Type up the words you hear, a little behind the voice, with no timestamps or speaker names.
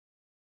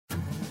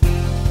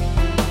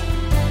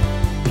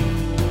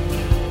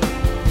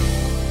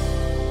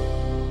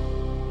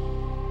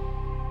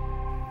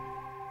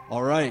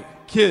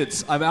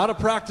Kids, I'm out of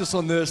practice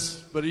on this,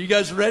 but are you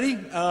guys ready?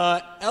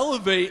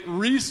 Elevate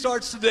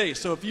restarts today.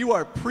 So if you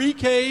are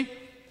pre-K,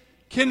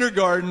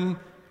 kindergarten,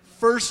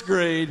 first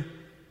grade,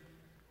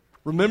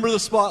 remember the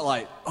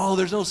spotlight. Oh,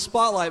 there's no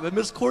spotlight, but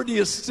Miss Courtney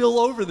is still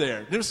over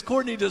there. Miss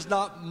Courtney does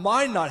not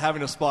mind not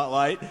having a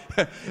spotlight,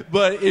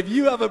 but if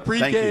you have a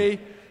pre-K,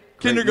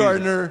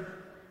 kindergartner,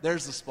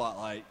 there's the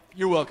spotlight.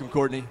 You're welcome,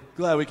 Courtney.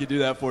 Glad we could do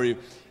that for you.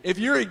 If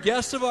you're a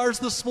guest of ours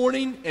this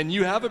morning and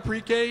you have a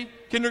pre-K,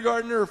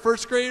 kindergartner, or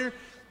first grader,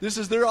 this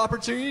is their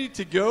opportunity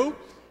to go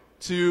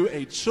to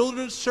a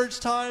children's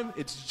church time.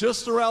 It's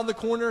just around the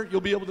corner.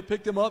 You'll be able to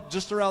pick them up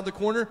just around the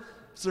corner.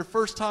 It's their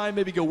first time.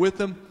 Maybe go with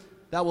them.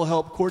 That will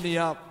help Courtney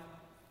out.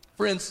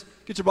 Friends,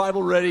 get your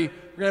Bible ready. We're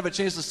going to have a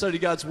chance to study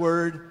God's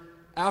Word.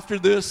 After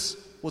this,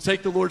 we'll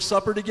take the Lord's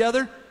Supper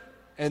together.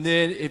 And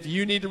then if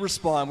you need to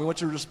respond, we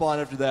want you to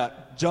respond after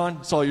that. John,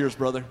 it's all yours,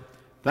 brother.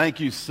 Thank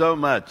you so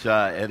much.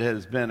 It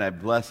has been a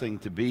blessing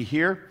to be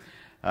here.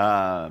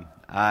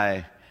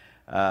 I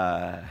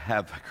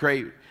have a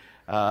great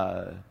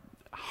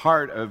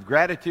heart of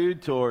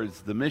gratitude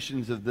towards the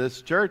missions of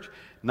this church,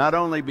 not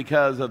only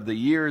because of the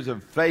years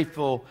of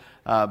faithful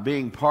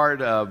being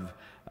part of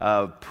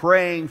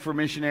praying for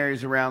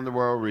missionaries around the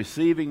world,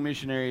 receiving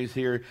missionaries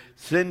here,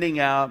 sending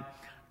out,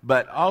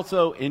 but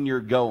also in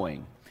your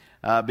going.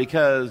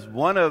 Because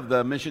one of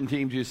the mission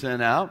teams you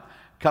sent out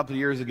a couple of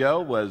years ago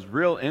was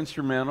real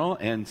instrumental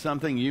in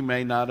something you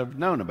may not have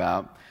known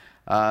about.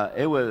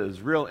 It was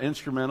real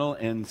instrumental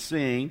in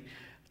seeing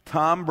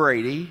Tom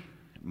Brady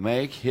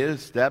make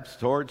his steps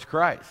towards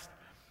Christ.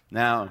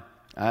 Now,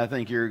 I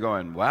think you're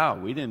going, wow,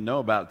 we didn't know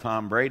about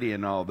Tom Brady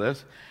and all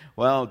this.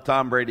 Well,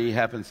 Tom Brady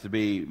happens to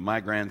be my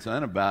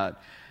grandson, about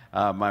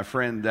my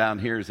friend down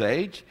here's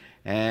age.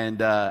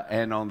 And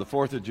on the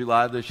 4th of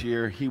July this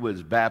year, he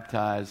was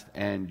baptized,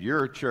 and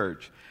your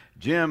church,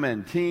 Jim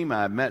and team,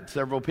 I met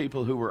several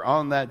people who were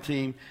on that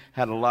team,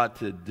 had a lot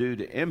to do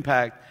to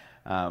impact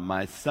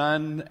my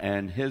son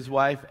and his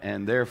wife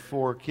and their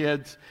 4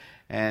 kids.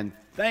 And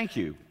thank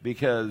you,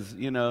 because,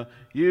 you know,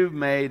 you've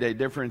made a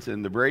difference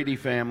in the Brady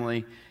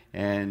family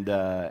and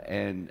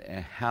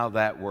how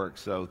that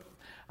works. So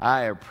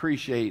I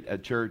appreciate a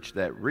church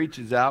that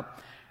reaches out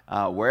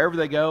wherever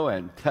they go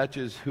and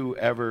touches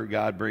whoever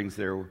God brings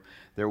their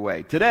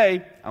way.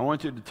 Today, I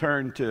want you to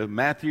turn to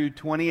Matthew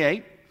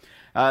 28.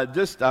 I'm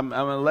going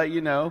to let you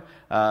know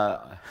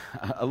a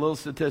little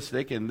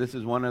statistic, and this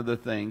is one of the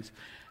things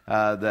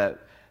that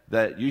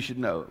you should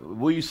know.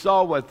 Well, you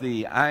saw what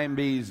the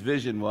IMB's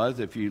vision was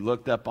if you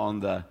looked up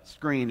on the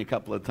screen a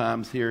couple of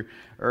times here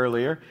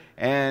earlier.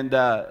 And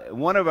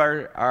one of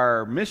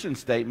our mission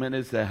statement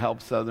is to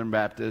help Southern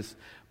Baptists,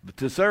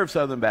 to serve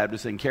Southern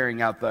Baptists in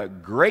carrying out the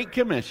Great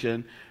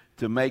Commission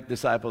to make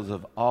disciples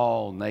of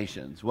all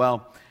nations.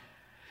 Well,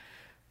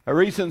 a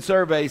recent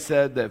survey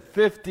said that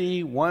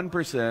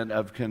 51%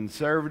 of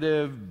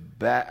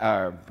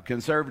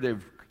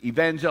conservative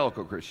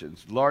evangelical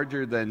Christians,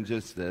 larger than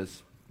just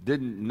this,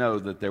 didn't know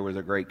that there was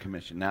a Great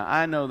Commission. Now,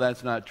 I know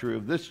that's not true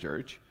of this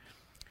church,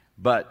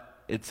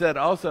 but it said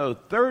also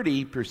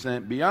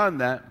 30%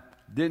 beyond that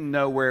didn't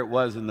know where it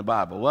was in the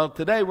Bible. Well,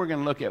 today we're going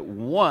to look at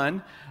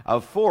one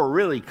of 4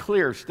 really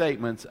clear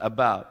statements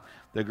about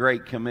the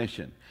Great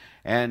Commission,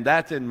 and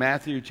that's in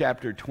Matthew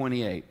chapter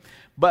 28.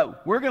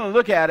 But we're going to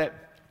look at it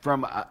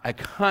from a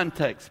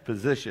context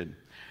position,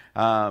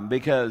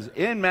 because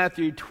in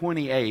Matthew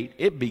 28,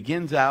 it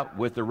begins out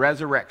with the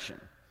resurrection.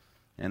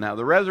 And now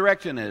the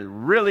resurrection is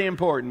really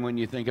important when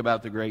you think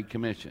about the Great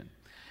Commission.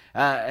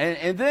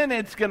 And then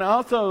it's going to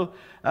also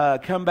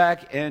come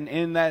back and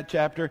in that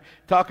chapter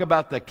talk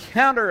about the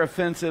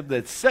counteroffensive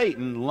that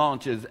Satan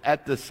launches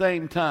at the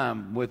same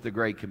time with the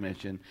Great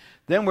Commission.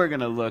 Then we're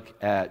going to look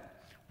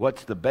at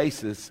what's the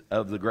basis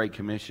of the Great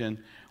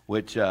Commission,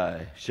 which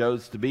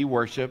shows to be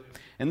worship.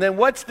 And then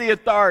what's the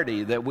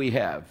authority that we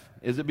have?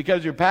 Is it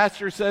because your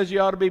pastor says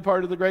you ought to be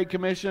part of the Great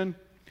Commission?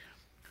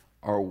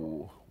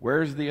 Or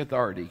where's the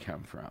authority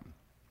come from?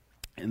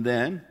 And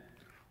then,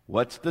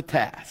 what's the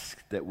task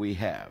that we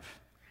have?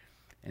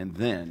 And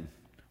then,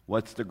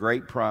 what's the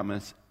great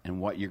promise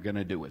and what you're going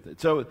to do with it?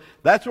 So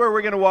that's where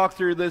we're going to walk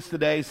through this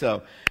today.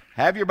 So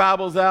have your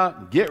Bibles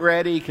out, get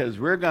ready, because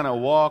we're going to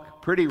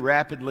walk pretty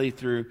rapidly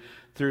through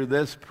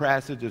this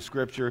passage of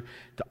Scripture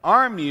to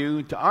arm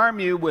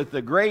you with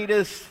the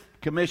greatest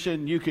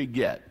commission you could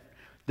get.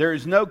 There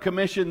is no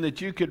commission that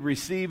you could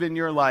receive in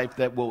your life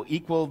that will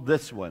equal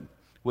this one,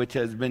 which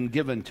has been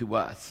given to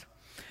us.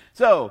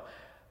 So,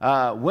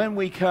 when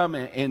we come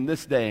in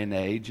this day and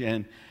age,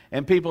 and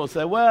people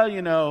say, well,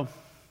 you know,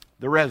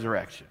 the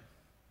resurrection.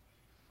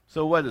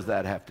 So what does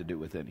that have to do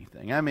with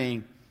anything? I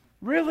mean,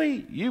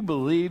 really? You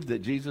believe that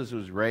Jesus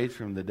was raised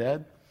from the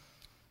dead?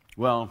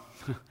 Well,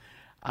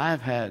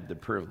 I've had the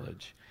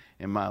privilege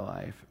in my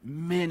life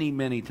many,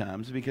 many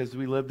times, because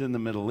we lived in the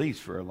Middle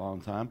East for a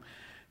long time,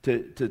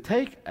 to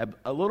take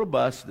a little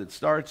bus that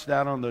starts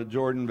down on the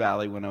Jordan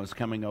Valley when I was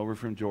coming over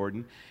from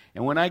Jordan.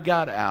 And when I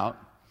got out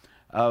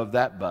of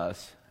that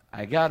bus,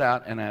 I got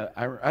out, and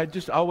I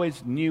just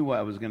always knew what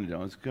I was going to do.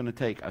 I was going to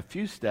take a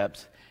few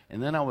steps,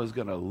 and then I was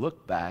going to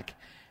look back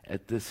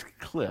at this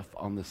cliff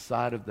on the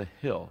side of the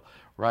hill,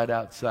 right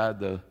outside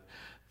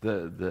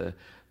the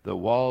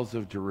walls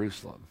of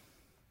Jerusalem.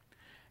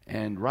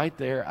 And right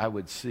there, I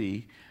would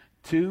see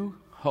 2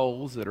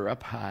 holes that are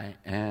up high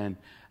and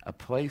a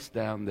place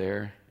down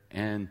there,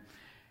 and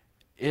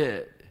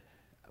it,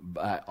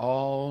 by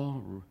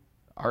all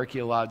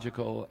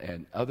archaeological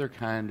and other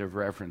kind of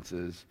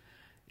references,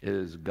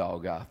 is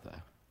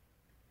Golgotha.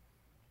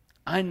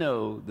 I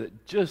know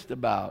that just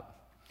about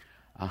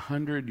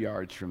 100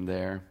 yards from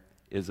there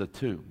is a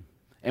tomb.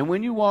 And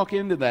when you walk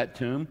into that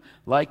tomb,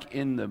 like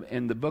in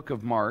the book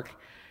of Mark,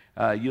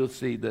 you'll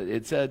see that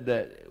it said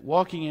that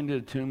walking into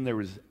the tomb, there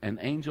was an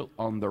angel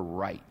on the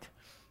right.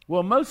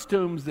 Well, most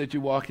tombs that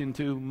you walk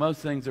into,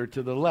 most things are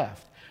to the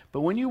left.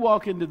 But when you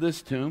walk into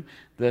this tomb,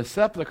 the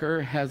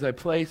sepulcher has a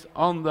place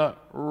on the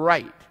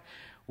right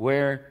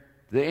where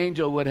the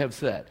angel would have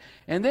sat.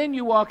 And then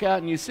you walk out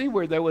and you see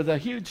where there was a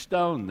huge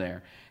stone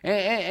there.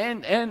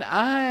 And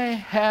I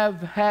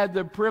have had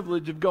the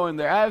privilege of going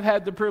there. I've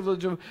had the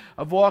privilege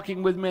of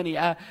walking with many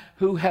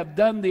who have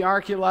done the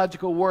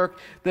archaeological work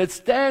that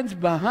stands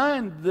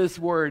behind this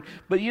word.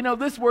 But you know,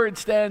 this word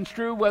stands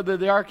true whether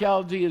the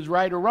archaeology is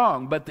right or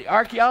wrong. But the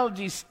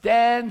archaeology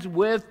stands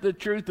with the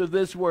truth of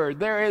this word.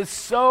 There is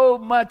so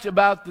much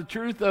about the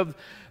truth of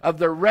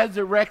the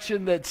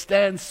resurrection that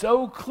stands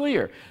so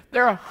clear.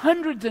 There are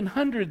hundreds and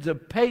hundreds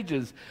of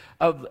pages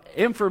of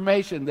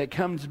information that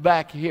comes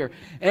back here.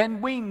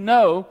 And we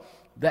know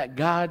that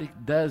God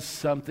does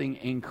something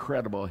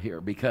incredible here,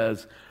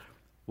 because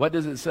what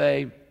does it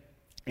say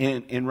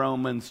in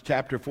Romans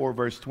chapter 4,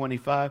 verse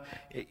 25?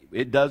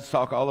 It does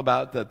talk all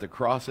about that the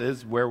cross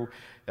is where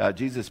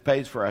Jesus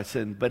pays for our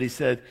sin, but he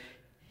said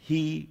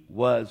he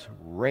was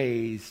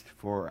raised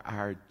for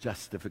our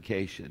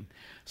justification.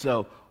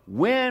 So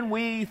when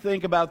we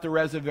think about the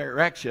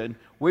resurrection,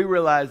 we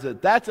realize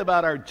that that's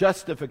about our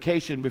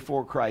justification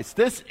before Christ.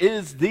 This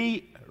is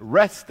the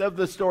rest of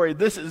the story.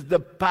 This is the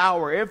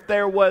power. If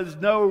there was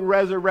no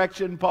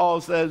resurrection, Paul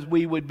says,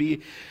 we would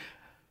be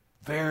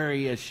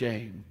very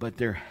ashamed. But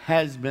there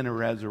has been a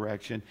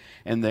resurrection,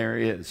 and there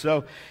is.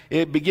 So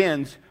it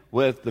begins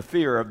with the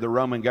fear of the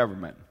Roman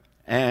government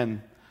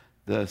and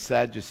the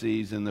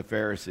Sadducees and the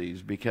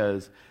Pharisees,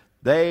 because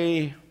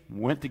they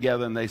went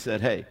together and they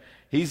said, hey,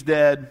 he's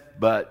dead,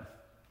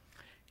 but,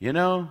 you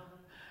know,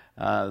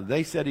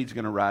 they said he's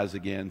going to rise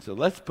again, so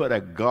let's put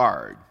a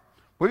guard.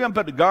 We're going to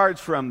put the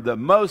guards from the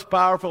most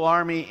powerful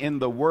army in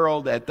the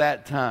world at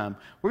that time.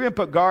 We're going to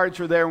put guards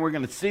for there, and we're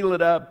going to seal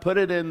it up, put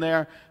it in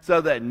there,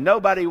 so that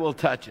nobody will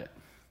touch it.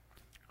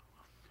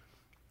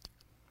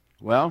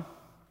 Well,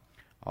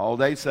 all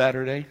day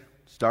Saturday,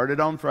 started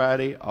on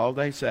Friday, all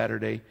day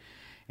Saturday,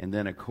 and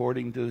then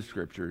according to the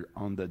Scripture,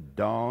 on the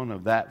dawn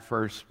of that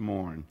first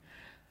morn,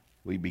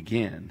 we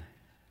begin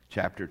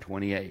chapter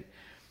 28.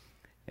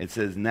 It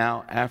says,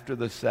 now after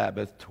the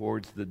Sabbath,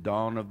 towards the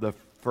dawn of the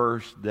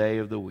first day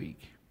of the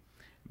week,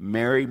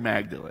 Mary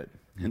Magdalene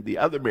and the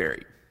other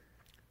Mary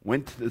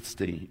went to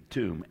the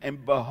tomb,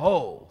 and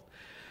behold,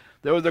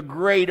 there was a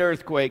great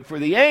earthquake, for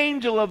the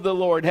angel of the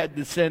Lord had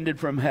descended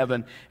from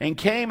heaven and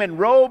came and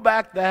rolled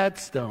back that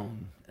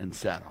stone and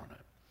sat on it.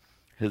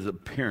 His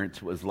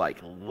appearance was like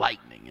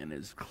lightning, and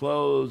his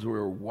clothes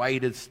were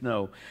white as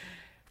snow.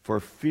 For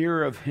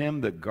fear of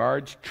him, the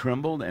guards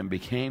trembled and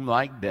became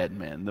like dead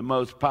men. The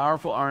most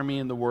powerful army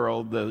in the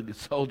world, the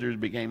soldiers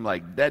became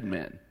like dead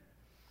men.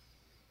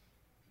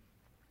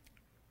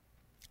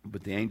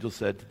 But the angel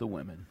said to the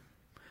women,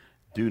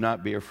 do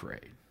not be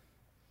afraid,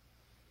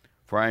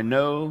 for I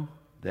know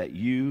that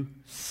you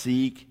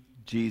seek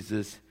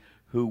Jesus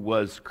who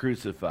was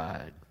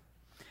crucified.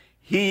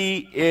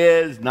 He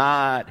is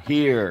not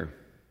here,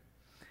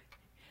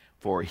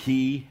 for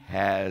he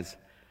has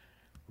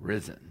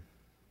risen.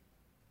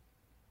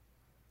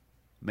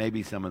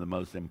 Maybe some of the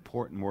most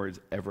important words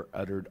ever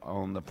uttered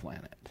on the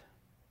planet.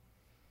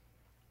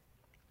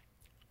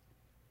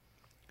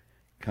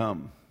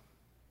 Come,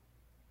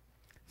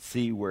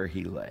 see where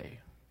he lay.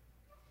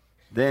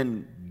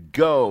 Then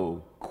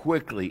go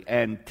quickly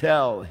and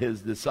tell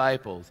his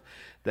disciples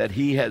that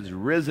he has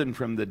risen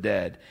from the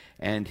dead,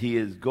 and he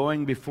is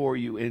going before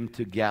you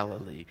into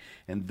Galilee,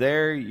 and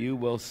there you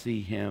will see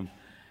him.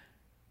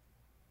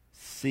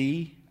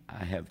 See,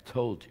 I have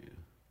told you.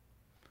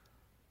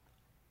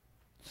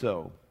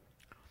 So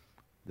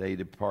they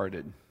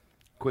departed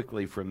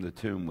quickly from the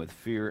tomb with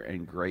fear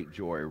and great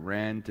joy,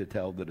 ran to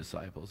tell the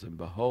disciples. And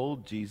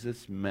behold,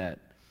 Jesus met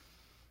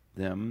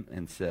them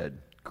and said,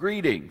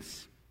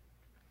 greetings.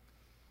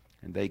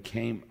 And they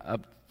came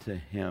up to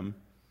him.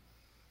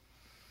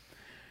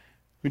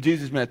 When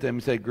Jesus met them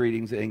and said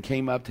greetings, and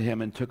came up to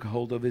him and took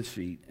hold of his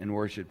feet and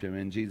worshipped him.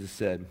 And Jesus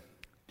said,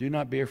 do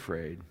not be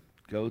afraid.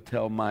 Go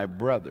tell my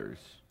brothers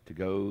to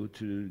go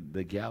to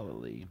the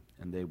Galilee,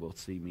 and they will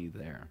see me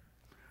there.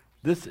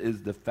 This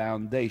is the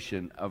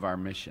foundation of our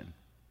mission.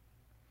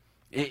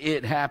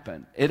 It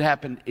happened. It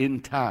happened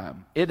in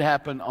time. It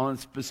happened on a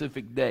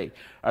specific day,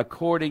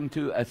 according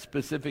to a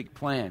specific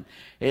plan.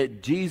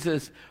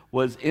 Jesus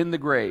was in the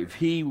grave.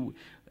 He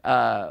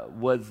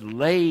was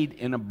laid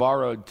in a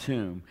borrowed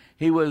tomb.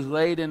 He was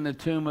laid in the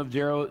tomb of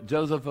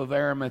Joseph of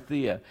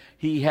Arimathea.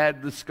 He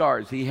had the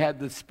scars. He had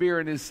the spear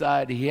in his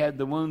side. He had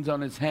the wounds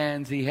on his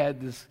hands. He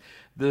had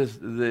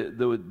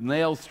the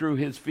nails through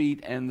his feet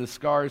and the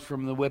scars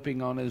from the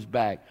whipping on his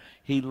back.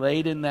 He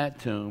laid in that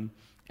tomb,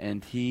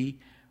 and he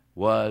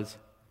was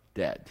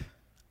dead.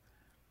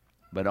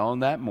 But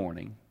on that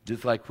morning,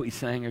 just like we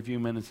sang a few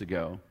minutes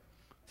ago,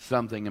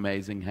 something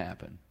amazing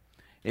happened.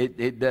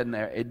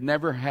 It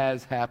never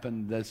has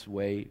happened this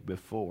way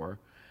before,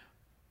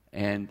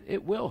 and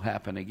it will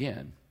happen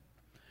again.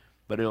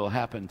 But it will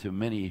happen to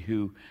many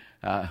who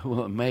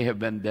may have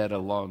been dead a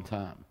long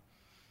time,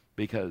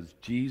 because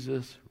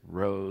Jesus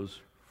rose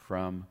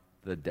from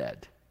the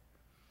dead.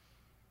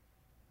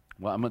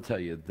 Well, I'm going to tell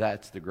you,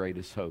 that's the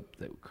greatest hope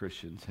that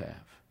Christians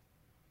have.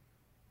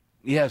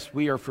 Yes,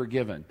 we are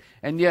forgiven.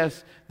 And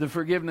yes, the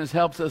forgiveness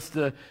helps us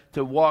to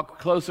walk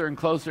closer and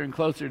closer and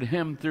closer to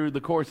Him through the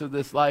course of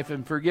this life.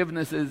 And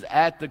forgiveness is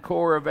at the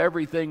core of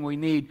everything we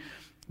need.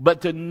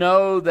 But to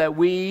know that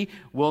we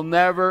will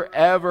never,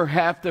 ever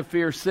have to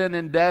fear sin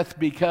and death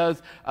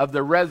because of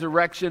the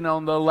resurrection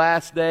on the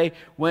last day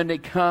when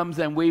it comes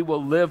and we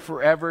will live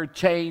forever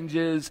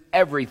changes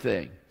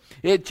everything.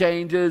 It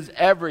changes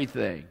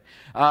everything.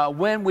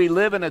 When we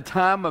live in a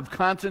time of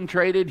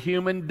concentrated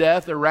human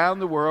death around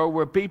the world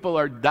where people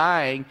are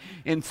dying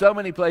in so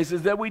many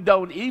places that we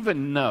don't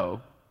even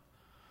know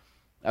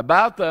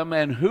about them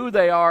and who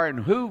they are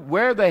and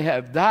where they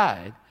have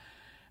died,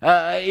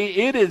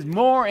 it is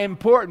more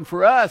important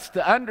for us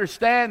to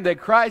understand that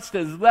Christ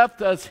has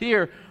left us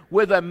here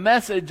with a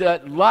message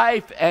that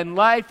life and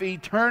life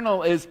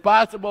eternal is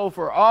possible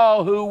for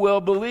all who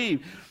will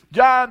believe.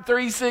 John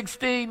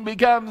 3:16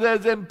 becomes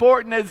as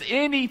important as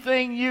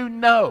anything you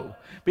know,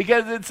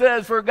 because it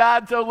says, for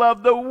God so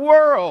loved the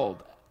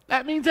world.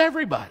 That means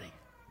everybody.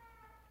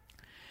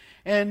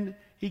 And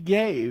He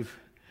gave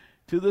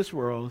to this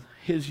world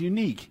His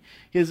unique,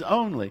 His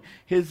only,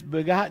 His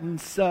begotten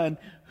Son,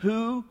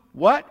 who,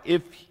 what?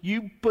 If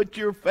you put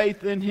your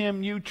faith in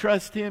Him, you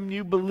trust Him,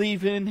 you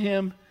believe in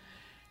Him,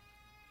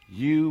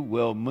 you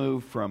will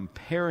move from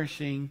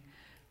perishing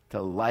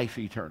to life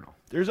eternal.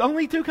 There's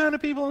only two kinds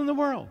of people in the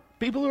world.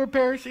 People who are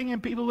perishing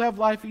and people who have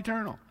life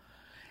eternal.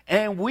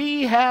 And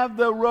we have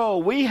the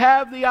role, we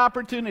have the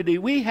opportunity,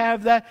 we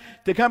have that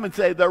to come and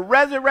say, the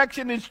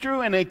resurrection is true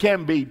and it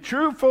can be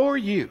true for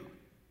you.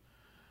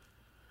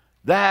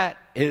 That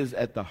is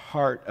at the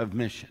heart of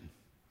mission.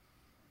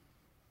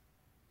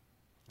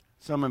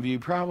 Some of you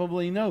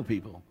probably know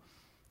people,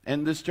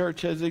 and this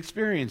church has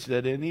experienced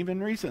it, and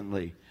even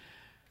recently,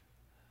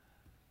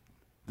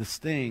 the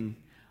sting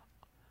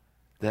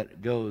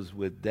that goes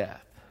with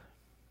death.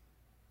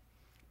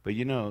 But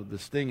you know, the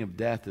sting of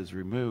death is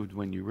removed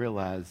when you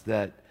realize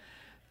that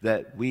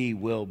we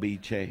will be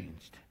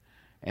changed.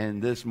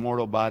 And this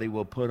mortal body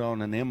will put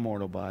on an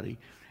immortal body.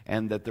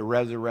 And that the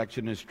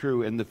resurrection is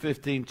true. In the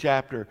 15th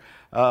chapter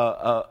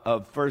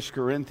of 1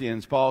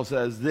 Corinthians, Paul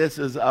says, this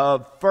is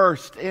of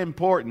first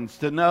importance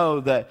to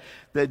know that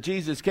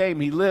Jesus came,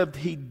 He lived,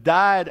 He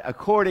died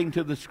according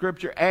to the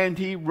Scripture, and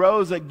He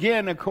rose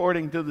again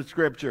according to the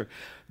Scripture.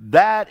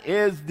 That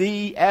is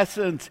the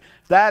essence.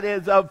 That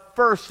is of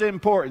first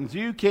importance.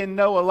 You can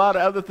know a lot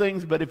of other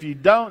things, but if you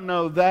don't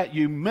know that,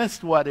 you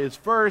missed what is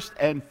first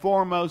and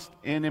foremost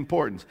in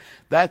importance.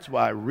 That's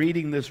why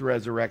reading this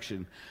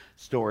resurrection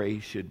story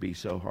should be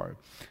so hard,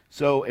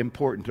 so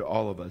important to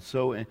all of us.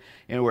 So,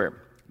 and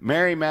where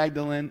Mary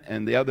Magdalene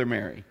and the other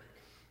Mary,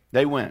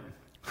 they went.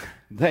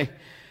 They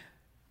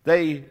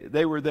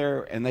were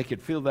there, and they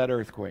could feel that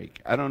earthquake.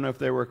 I don't know if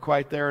they were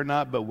quite there or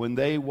not, but when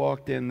they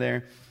walked in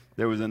there,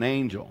 there was an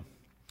angel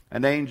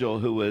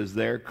who was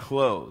there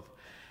clothed.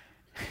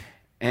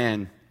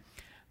 And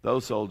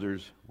those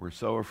soldiers were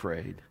so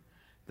afraid,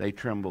 they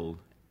trembled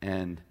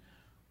and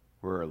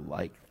were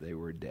like they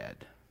were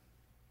dead.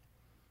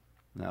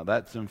 Now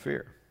that's some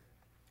fear.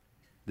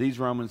 These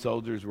Roman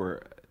soldiers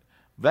were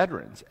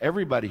veterans.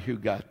 Everybody who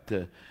got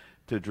to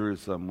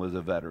Jerusalem was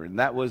a veteran.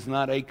 That was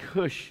not a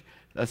cush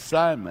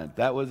assignment.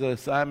 That was an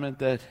assignment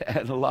that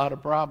had a lot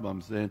of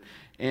problems in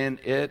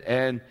it.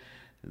 And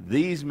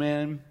these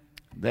men,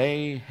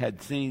 they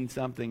had seen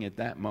something at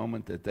that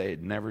moment that they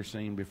had never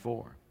seen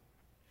before.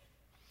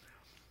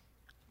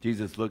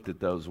 Jesus looked at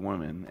those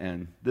women,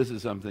 and this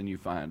is something you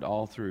find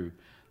all through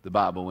the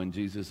Bible when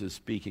Jesus is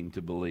speaking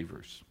to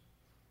believers.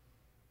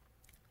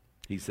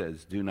 He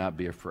says, do not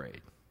be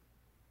afraid.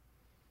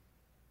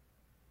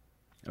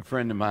 A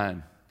friend of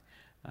mine,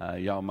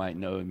 y'all might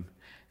know him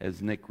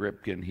as Nick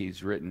Ripken.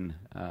 He's written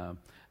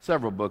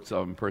several books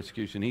on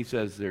persecution. He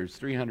says there's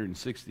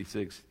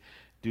 366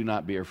 do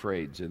not be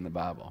afraids in the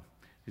Bible.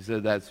 He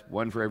said that's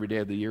one for every day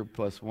of the year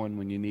plus one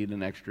when you need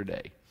an extra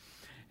day.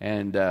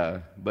 And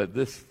but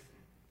this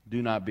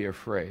do not be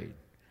afraid.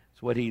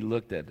 It's what he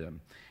looked at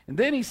them. And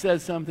then he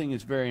says something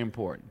that's very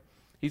important.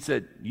 He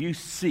said, you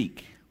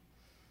seek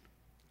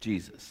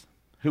Jesus,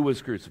 who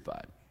was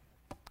crucified.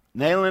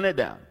 Nailing it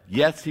down.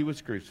 Yes, he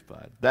was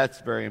crucified.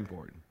 That's very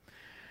important.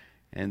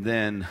 And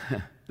then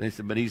they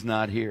said, but he's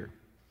not here.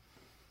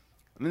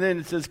 And then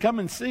it says, come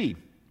and see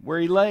where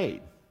he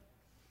laid.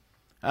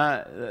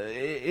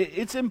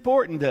 It's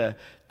important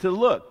to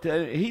look.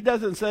 He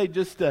doesn't say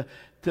just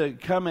to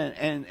come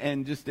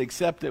and just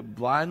accept it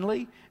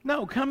blindly.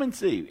 No, come and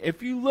see.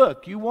 If you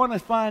look, you want to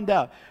find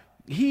out.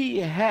 He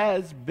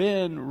has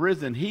been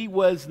risen. He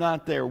was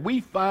not there.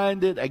 We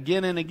find it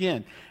again and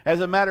again.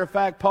 As a matter of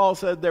fact, Paul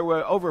said there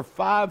were over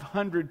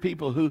 500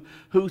 people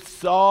who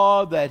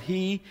saw that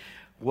he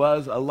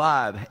was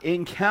alive,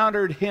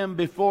 encountered him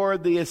before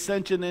the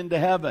ascension into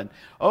heaven.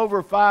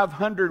 Over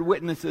 500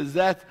 witnesses.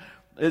 That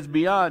is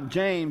beyond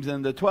James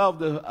and the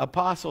 12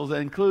 apostles,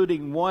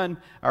 including one,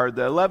 or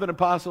the 11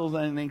 apostles,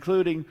 and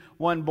including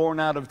one born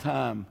out of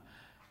time,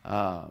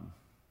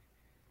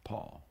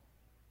 Paul.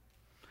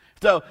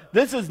 So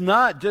this is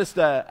not just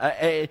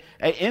a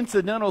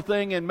incidental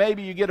thing, and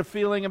maybe you get a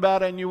feeling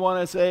about it and you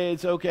want to say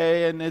it's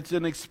okay and it's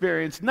an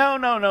experience.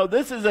 No.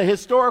 This is a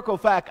historical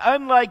fact.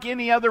 Unlike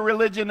any other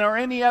religion or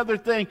any other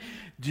thing,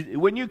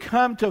 when you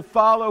come to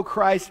follow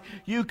Christ,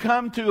 you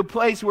come to a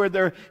place where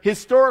there are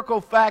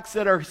historical facts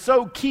that are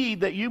so key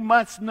that you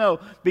must know,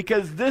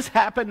 because this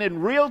happened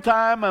in real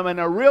time, in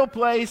a real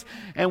place,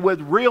 and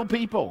with real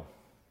people.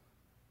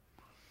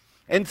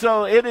 And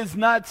so it is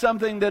not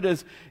something that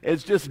is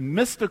just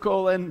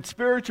mystical and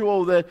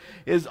spiritual that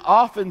is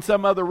off in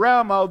some other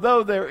realm,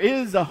 although there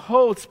is a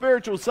whole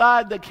spiritual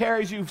side that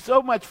carries you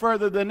so much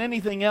further than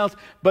anything else.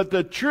 But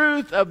the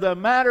truth of the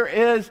matter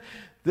is,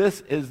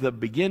 this is the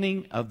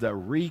beginning of the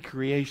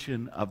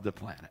recreation of the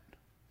planet.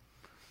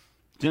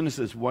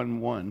 Genesis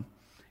 1:1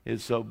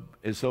 is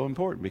so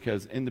important,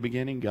 because in the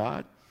beginning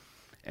God,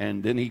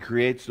 and then he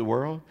creates the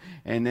world,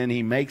 and then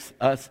he makes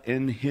us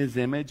in his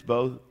image,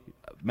 both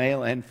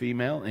male and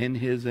female in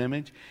his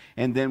image.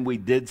 And then we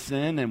did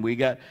sin and we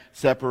got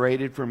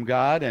separated from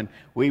God, and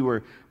we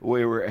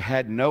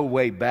had no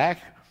way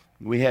back.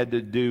 We had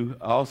to do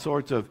all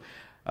sorts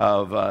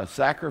of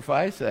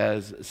sacrifice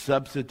as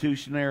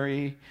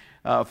substitutionary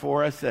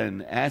for us,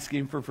 and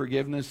asking for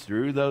forgiveness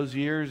through those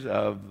years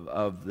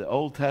of the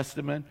Old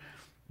Testament.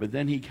 But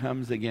then he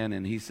comes again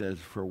and he says,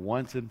 for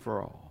once and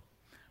for all,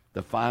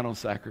 the final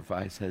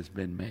sacrifice has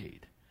been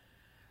made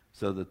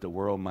so that the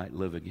world might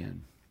live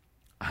again.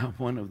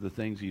 One of the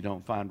things you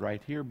don't find right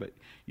here, but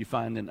you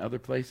find in other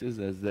places,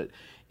 is that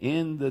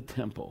in the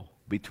temple,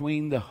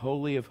 between the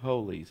Holy of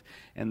Holies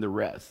and the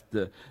rest,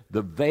 the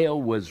veil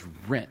was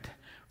rent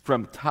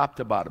from top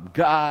to bottom.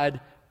 God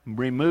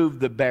removed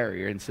the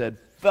barrier and said,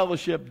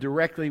 fellowship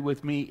directly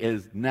with me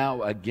is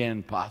now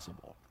again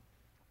possible.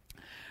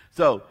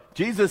 So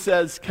Jesus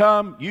says,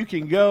 come, you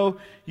can go,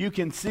 you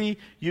can see,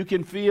 you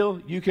can feel,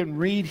 you can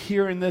read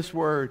here in this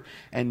word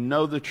and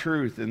know the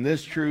truth. And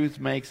this truth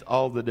makes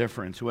all the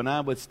difference. When I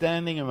was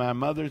standing in my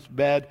mother's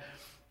bed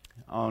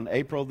on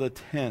April the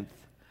 10th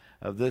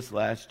of this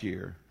last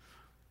year,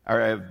 or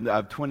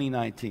of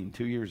 2019,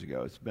 2 years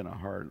ago, it's been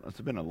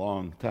a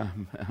long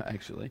time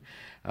actually.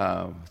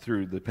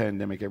 Through the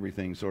pandemic,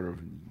 everything sort of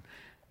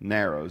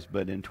narrows.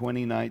 But in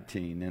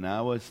 2019, and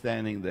I was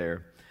standing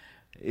there,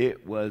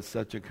 it was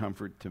such a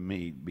comfort to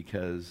me,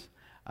 because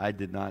I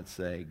did not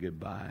say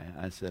goodbye.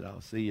 I said, I'll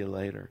see you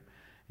later.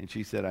 And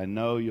she said, I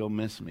know you'll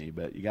miss me,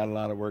 but you got a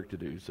lot of work to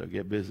do, so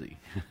get busy.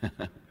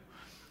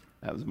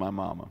 That was my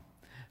mama.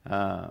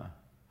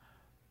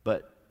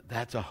 But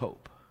that's a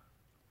hope.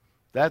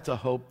 That's a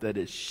hope that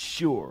is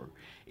sure.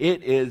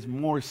 It is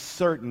more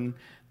certain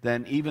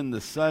than even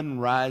the sun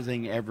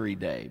rising every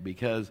day,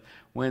 because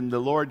when the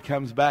Lord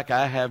comes back,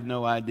 I have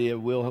no idea.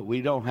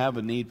 We don't have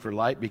a need for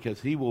light, because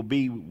he will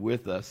be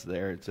with us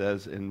there, it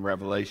says in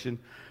Revelation.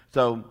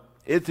 So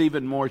it's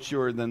even more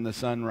sure than the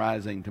sun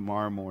rising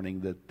tomorrow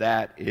morning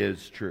that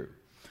is true.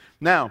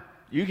 Now,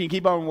 you can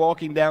keep on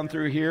walking down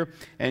through here,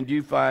 and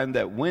you find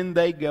that when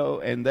they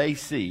go and they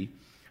see,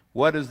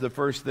 what is the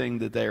first thing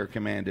that they are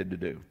commanded to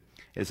do?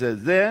 It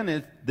says,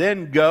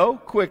 then go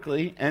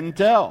quickly and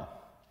tell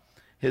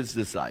his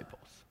disciples.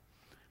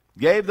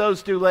 Gave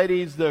those two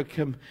ladies the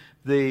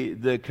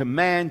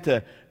command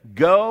to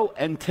go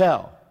and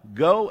tell.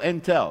 Go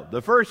and tell.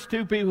 The first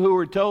two people who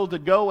were told to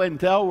go and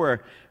tell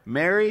were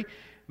Mary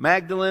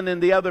Magdalene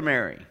and the other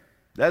Mary.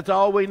 That's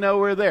all we know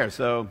were there.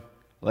 So,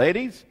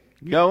 ladies,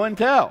 go and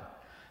tell.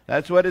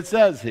 That's what it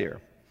says here.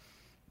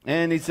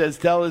 And he says,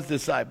 tell his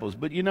disciples.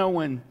 But you know,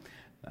 when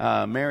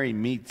Mary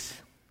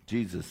meets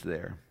Jesus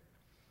there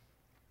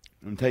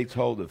and takes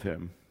hold of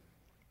him,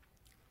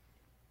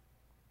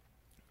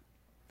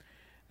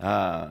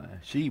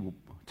 she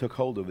took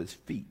hold of his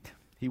feet.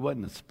 He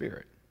wasn't a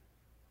spirit.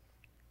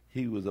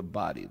 He was a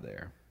body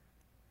there.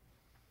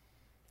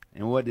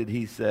 And what did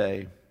he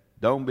say?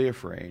 Don't be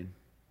afraid.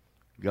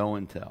 Go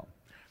and tell.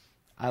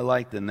 I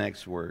like the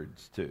next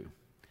words too.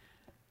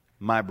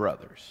 My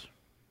brothers.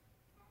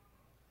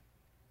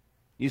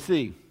 You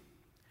see,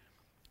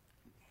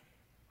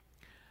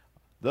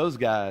 those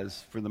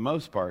guys, for the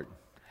most part,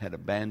 had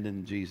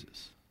abandoned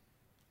Jesus.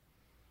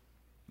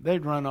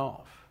 They'd run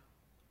off.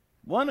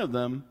 One of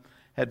them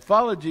had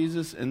followed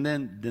Jesus and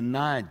then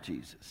denied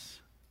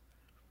Jesus.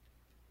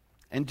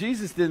 And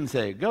Jesus didn't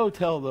say, go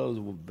tell those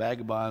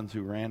vagabonds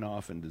who ran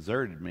off and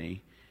deserted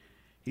me.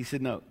 He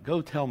said, no,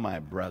 go tell my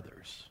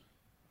brothers.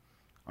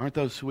 Aren't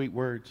those sweet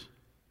words?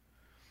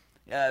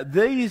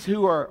 These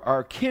who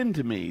are kin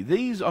to me,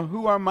 these are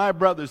who are my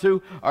brothers,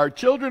 who are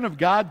children of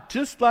God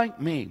just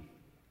like me.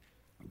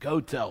 Go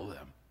tell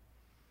them.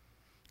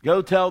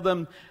 Go tell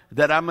them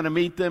that I'm going to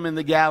meet them in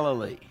the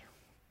Galilee.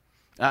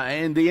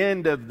 In the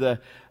end of John,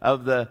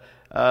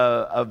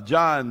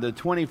 the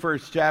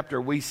 21st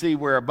chapter, we see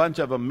where a bunch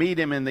of them meet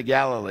him in the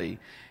Galilee.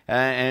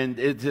 And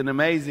it's an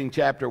amazing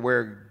chapter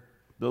where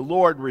the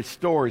Lord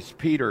restores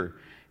Peter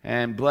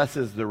and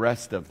blesses the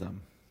rest of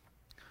them.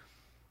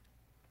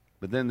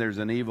 But then there's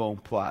an evil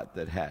plot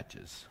that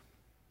hatches.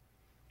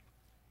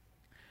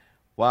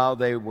 While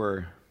they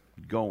were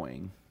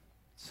going,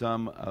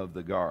 some of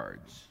the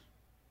guards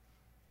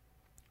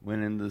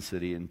went into the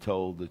city and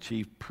told the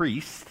chief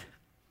priest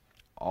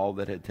all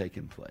that had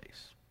taken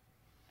place.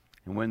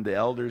 And when the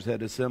elders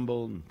had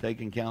assembled and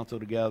taken counsel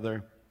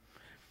together,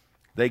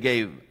 they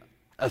gave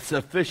a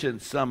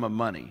sufficient sum of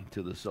money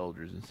to the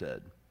soldiers and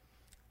said,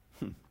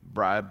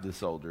 bribe the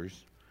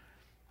soldiers.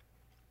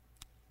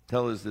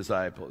 Tell his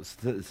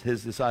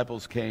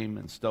disciples came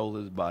and stole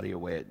his body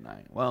away at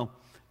night. Well,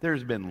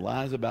 there's been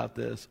lies about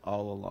this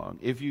all along.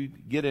 If you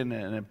get in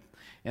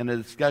a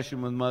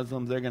discussion with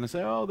Muslims, they're going to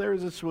say, oh,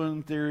 there's a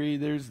swoon theory,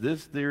 there's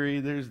this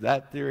theory, there's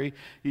that theory.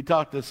 You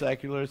talk to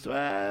secularists,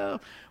 well,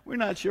 we're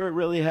not sure it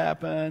really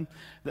happened.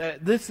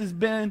 This has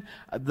been,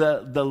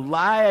 the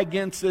lie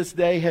against this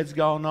day has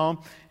gone on,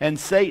 and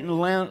Satan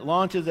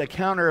launches a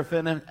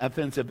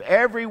counter-offensive.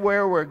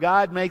 Everywhere where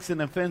God makes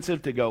an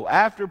offensive to go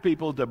after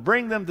people, to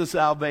bring them to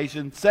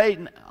salvation,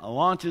 Satan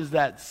launches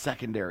that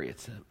secondary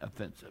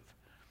offensive.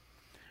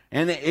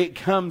 And it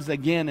comes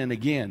again and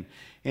again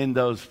in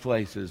those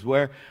places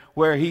where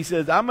he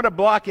says, I'm going to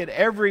block it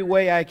every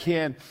way I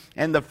can.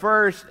 And the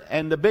first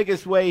and the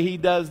biggest way he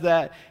does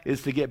that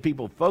is to get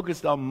people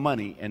focused on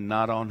money and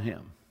not on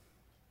him.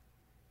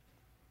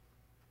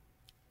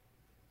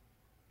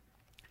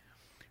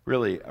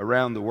 Really,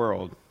 around the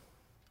world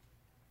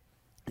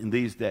in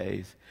these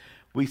days,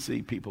 we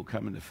see people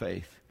coming to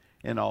faith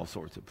in all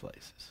sorts of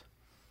places.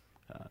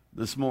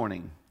 This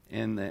morning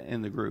in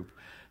the group,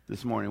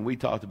 this morning we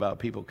talked about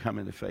people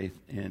coming to faith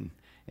in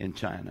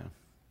China.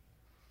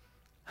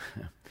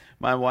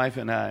 My wife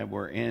and I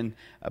were in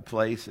a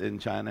place in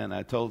China, and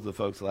I told the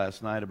folks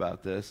last night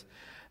about this,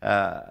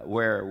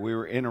 where we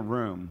were in a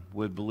room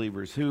with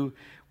believers who,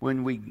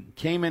 when we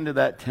came into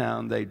that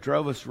town, they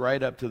drove us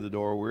right up to the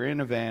door. We're in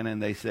a van,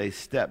 and they say,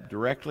 step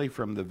directly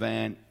from the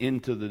van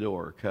into the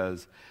door,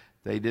 because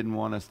they didn't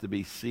want us to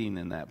be seen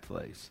in that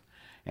place.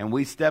 And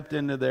we stepped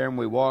into there, and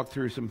we walked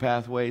through some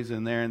pathways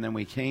in there, and then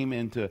we came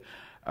into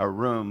a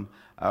room,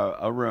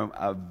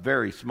 a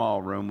very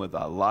small room with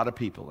a lot of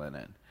people in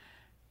it.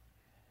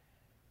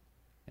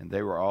 And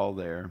they were all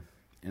there,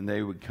 and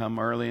they would come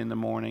early in the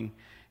morning,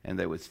 and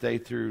they would stay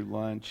through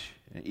lunch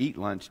and eat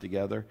lunch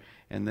together,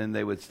 and then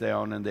they would stay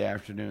on in the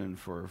afternoon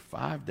for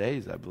 5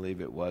 days, I believe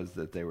it was,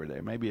 that they were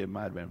there. Maybe it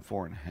might have been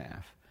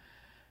 4.5.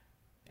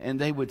 And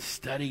they would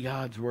study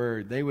God's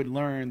Word. They would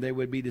learn. They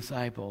would be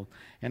discipled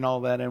and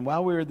all that. And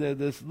while we were there,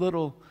 this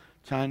little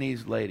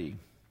Chinese lady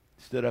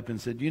stood up and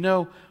said, you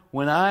know,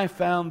 when I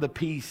found the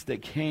peace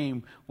that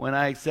came when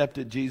I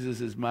accepted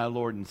Jesus as my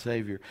Lord and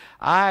Savior,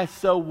 I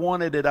so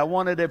wanted it. I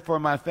wanted it for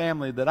my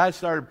family that I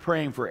started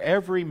praying for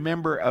every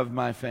member of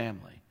my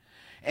family.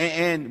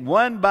 And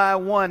one by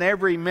one,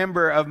 every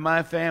member of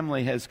my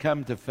family has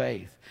come to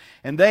faith.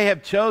 And they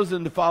have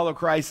chosen to follow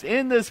Christ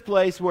in this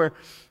place where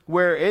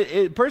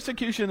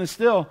persecution is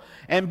still,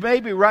 and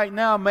maybe right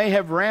now may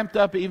have ramped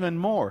up even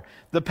more.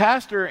 The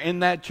pastor in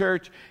that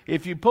church,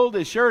 if you pulled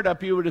his shirt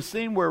up, you would have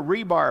seen where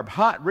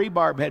hot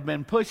rebarb had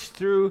been pushed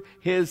through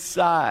his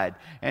side.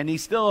 And he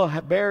still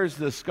bears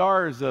the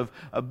scars of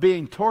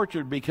being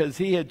tortured because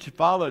he had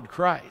followed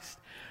Christ.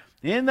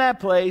 In that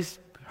place,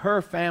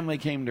 her family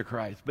came to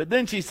Christ. But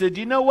then she said,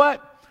 you know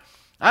what?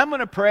 I'm going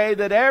to pray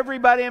that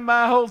everybody in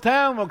my whole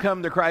town will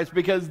come to Christ,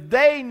 because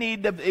they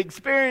need to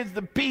experience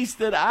the peace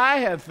that I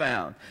have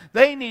found.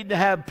 They need to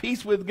have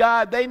peace with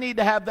God. They need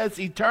to have this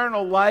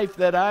eternal life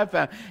that I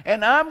found.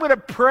 And I'm going to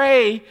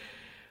pray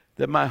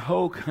that my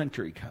whole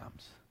country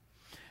comes.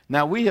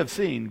 Now, we have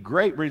seen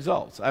great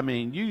results. I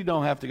mean, you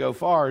don't have to go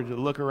far to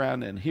look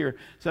around and hear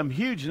some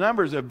huge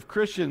numbers of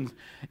Christians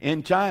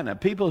in China,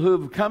 people who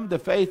have come to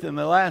faith in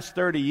the last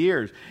 30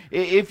 years.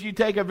 If you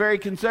take a very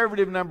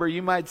conservative number,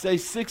 you might say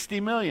 60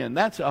 million.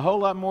 That's a whole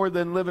lot more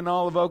than live in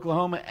all of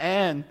Oklahoma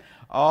and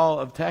all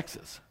of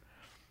Texas.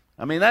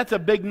 I mean, that's a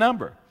big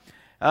number.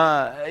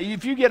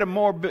 If you get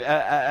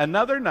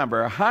another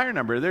number, a higher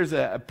number, there's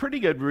a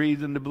pretty good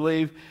reason to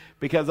believe,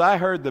 because I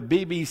heard the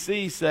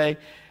BBC say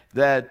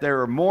that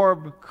there are more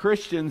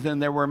Christians than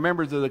there were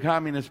members of the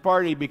Communist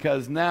Party,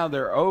 because now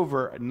there are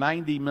over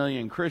 90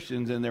 million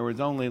Christians and there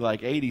was only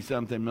like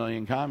 80-something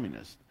million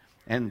communists.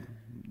 And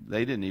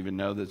they didn't even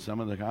know that some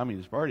of the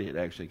Communist Party had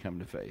actually come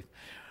to faith.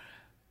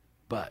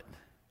 But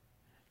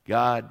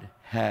God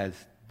has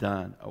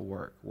done a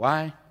work.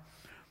 Why?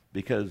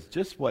 Because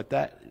just what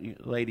that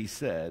lady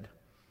said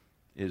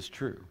is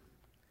true.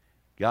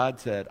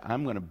 God said,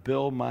 I'm going to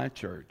build my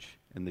church,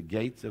 and the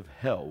gates of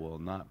hell will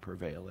not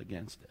prevail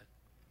against it.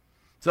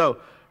 So,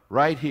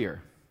 right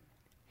here,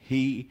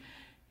 he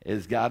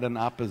has got an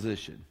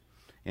opposition.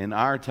 In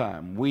our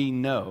time, we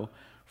know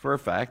for a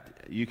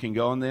fact, you can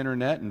go on the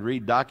internet and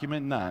read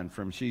document 9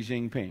 from Xi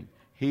Jinping.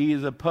 He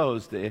is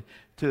opposed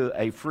to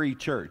a free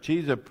church.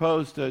 He's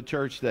opposed to a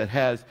church that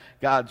has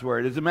God's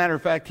word. As a matter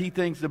of fact, he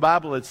thinks the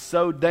Bible is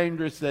so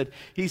dangerous that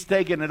he's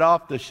taken it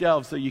off the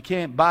shelf so you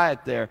can't buy it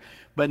there.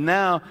 But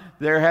now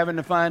they're having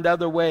to find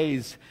other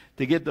ways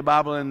to get the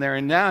Bible in there.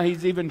 And now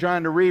he's even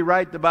trying to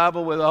rewrite the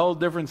Bible with a whole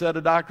different set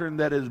of doctrine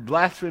that is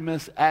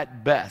blasphemous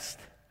at best.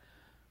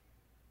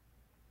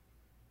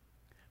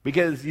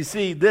 Because, you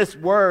see, this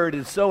word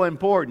is so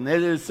important.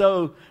 It is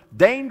so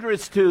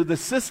dangerous to the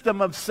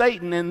system of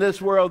Satan in this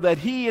world that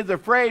he is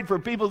afraid for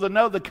people to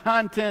know the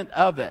content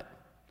of it.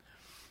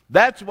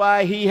 That's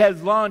why he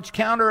has launched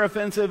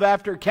counteroffensive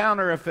after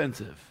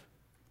counteroffensive.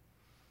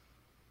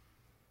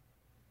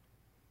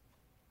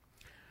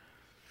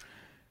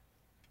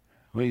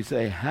 When you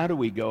say, how do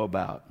we go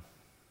about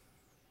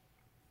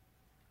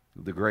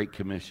the Great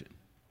Commission?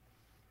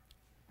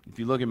 If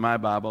you look in my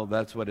Bible,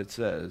 that's what it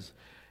says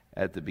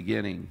at the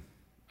beginning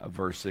of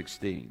verse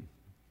 16.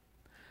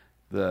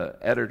 The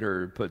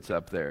editor puts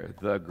up there,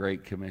 the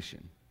Great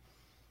Commission.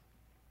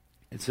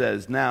 It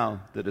says,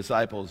 now the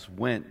disciples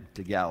went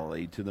to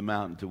Galilee, to the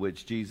mountain to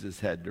which Jesus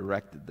had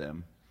directed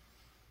them.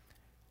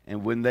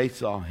 And when they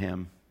saw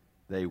him,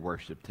 they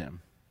worshiped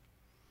him.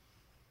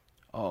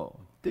 Oh,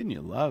 didn't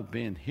you love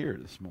being here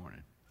this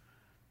morning?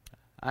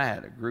 I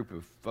had a group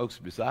of folks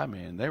beside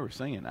me, and they were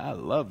singing. I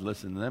loved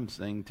listening to them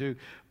sing too.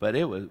 But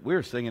we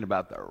were singing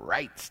about the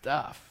right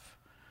stuff.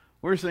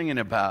 We're singing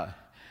about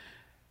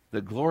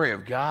the glory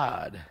of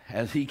God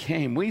as he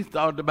came. We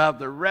thought about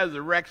the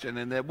resurrection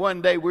and that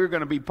one day we're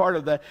going to be part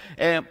of that.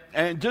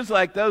 And just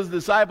like those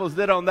disciples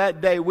did on that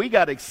day, we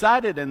got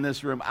excited in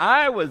this room.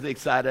 I was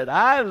excited.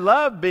 I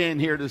loved being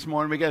here this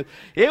morning because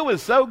it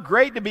was so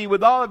great to be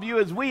with all of you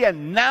as we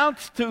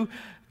announced to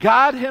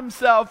God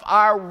himself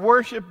our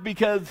worship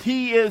because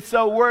he is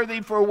so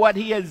worthy for what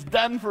he has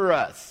done for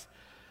us.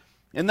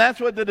 And that's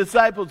what the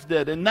disciples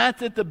did. And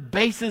that's at the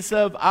basis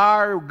of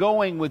our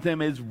going with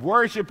him, is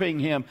worshiping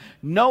him,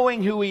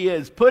 knowing who he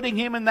is, putting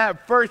him in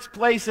that first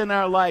place in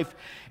our life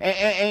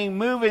and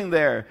moving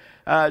there.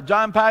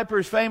 John Piper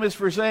is famous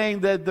for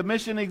saying that the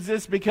mission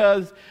exists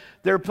because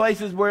there are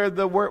places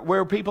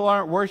where people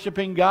aren't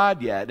worshiping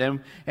God yet.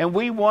 And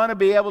we want to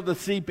be able to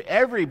see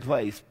every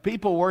place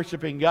people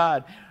worshiping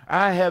God.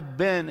 I have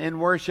been in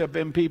worship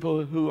in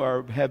people who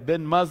have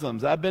been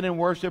Muslims. I've been in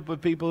worship with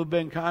people who've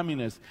been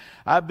communists.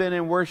 I've been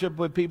in worship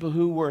with people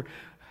who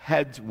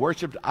had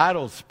worshipped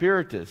idols,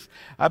 spiritists.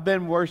 I've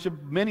been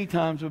worshipped many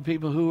times with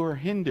people who are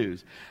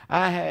Hindus.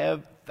 I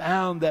have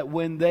found that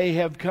when they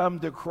have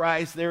come to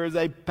Christ, there is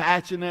a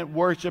passionate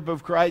worship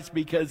of Christ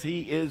because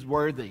he is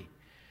worthy.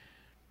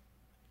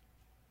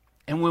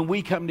 And when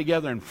we come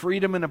together in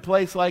freedom in a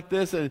place like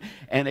this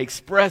and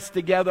express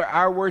together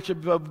our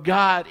worship of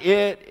God,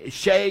 it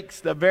shakes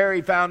the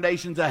very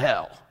foundations of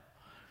hell.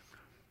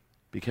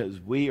 Because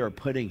we are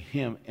putting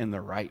him in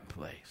the right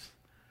place.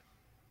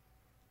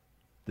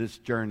 This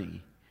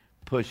journey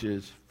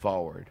pushes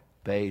forward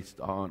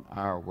based on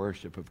our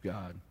worship of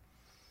God.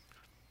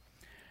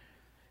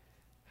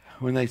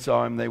 When they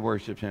saw him, they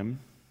worshiped him.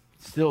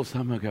 Still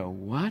some will go,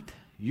 what?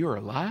 You're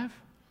alive?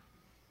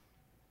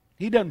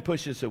 He doesn't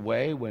push us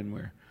away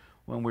when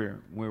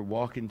we're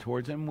walking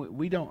towards him.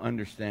 We don't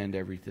understand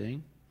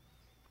everything.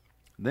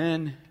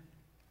 Then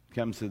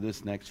comes to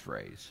this next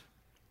phrase,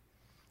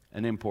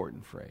 an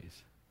important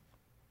phrase.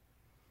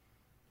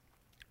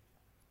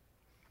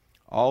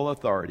 All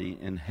authority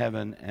in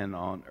heaven and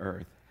on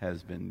earth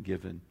has been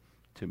given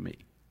to me.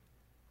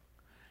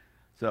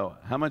 So,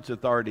 how much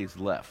authority is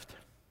left?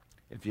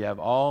 If you have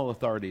all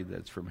authority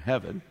that's from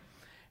heaven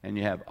and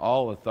you have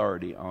all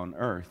authority on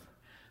earth,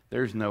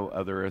 there's no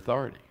other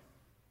authority.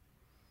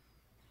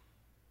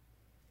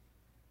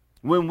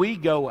 When we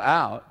go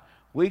out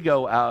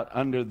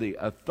under the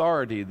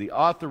authority, the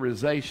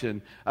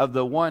authorization of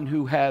the one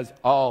who has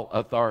all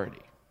authority.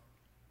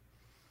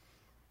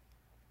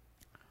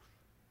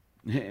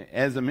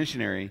 As a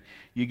missionary,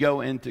 you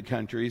go into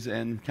countries,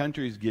 and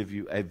countries give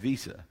you a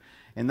visa,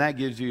 and that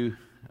gives you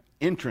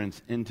entrance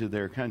into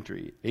their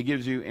country. It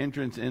gives you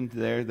entrance into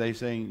there. They're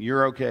saying,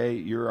 you're okay,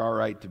 you're all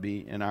right to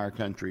be in our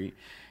country.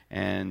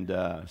 And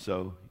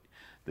so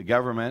the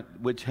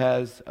government, which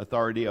has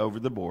authority over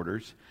the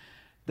borders,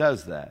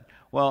 does that.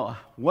 Well,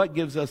 what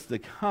gives us the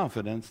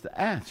confidence to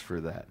ask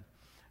for that?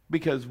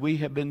 Because we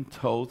have been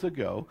told to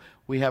go.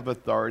 We have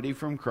authority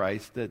from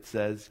Christ that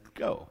says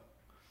go.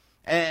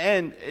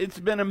 And it's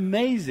been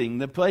amazing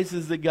the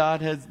places that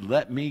God has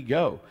let me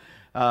go.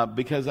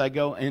 Because I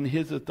go in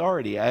his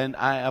authority. And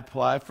I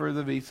apply for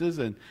the visas,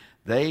 and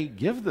they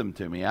give them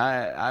to me.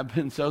 I've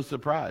been so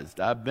surprised.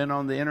 I've been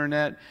on the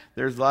internet.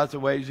 There's lots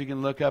of ways you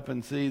can look up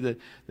and see that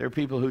there are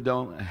people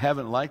who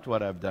haven't liked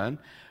what I've done.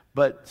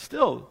 But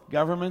still,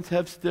 governments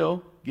have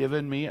still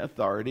given me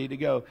authority to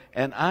go.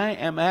 And I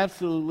am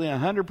absolutely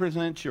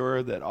 100%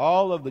 sure that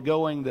all of the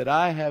going that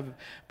I have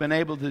been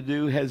able to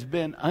do has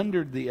been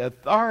under the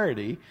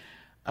authority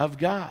of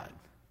God.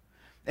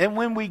 And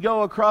when we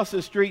go across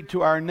the street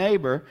to our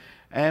neighbor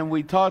and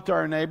we talk to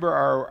our neighbor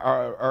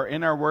or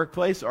in our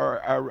workplace or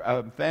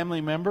our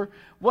family member,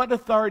 what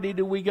authority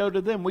do we go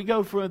to them? We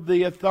go for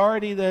the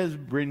authority that has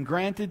been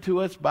granted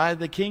to us by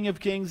the King of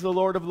Kings, the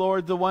Lord of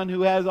Lords, the one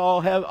who has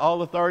all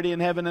authority in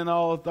heaven and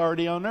all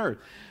authority on earth.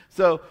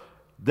 So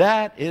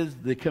that is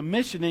the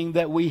commissioning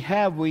that we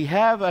have. We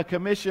have a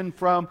commission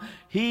from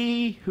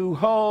He who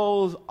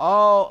holds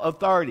all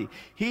authority.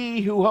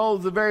 He who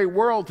holds the very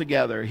world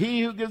together.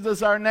 He who gives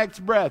us our next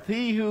breath.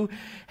 He who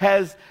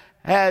has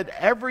had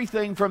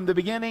everything from the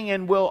beginning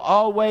and will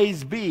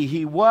always be.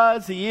 He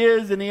was, He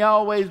is, and He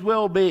always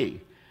will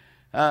be.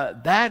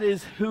 That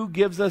is who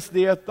gives us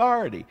the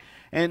authority.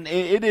 And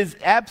it is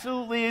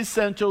absolutely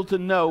essential to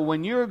know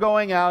when you're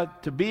going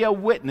out to be a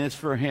witness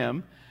for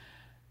Him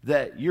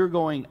that you're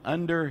going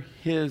under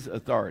His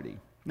authority.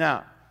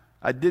 Now,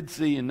 I did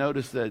see and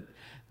notice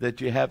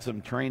that you have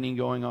some training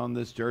going on in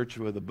this church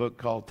with a book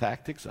called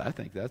Tactics. I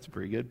think that's a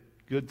pretty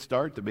good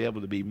start to be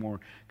able to be more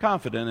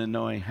confident in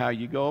knowing how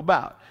you go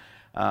about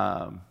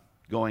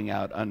going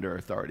out under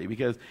authority,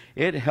 because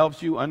it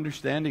helps you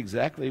understand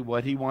exactly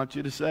what He wants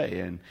you to say.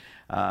 And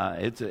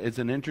it's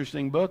an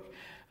interesting book.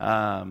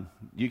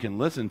 You can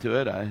listen to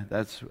it.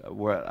 That's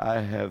what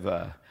I have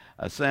a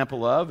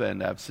sample of,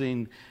 and I've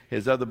seen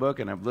his other book,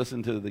 and I've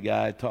listened to the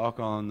guy talk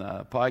on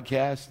the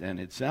podcast, and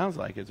it sounds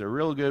like it's a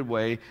real good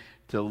way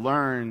to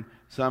learn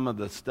some of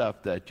the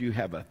stuff that you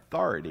have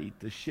authority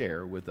to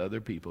share with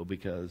other people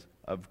because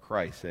of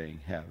Christ saying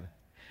have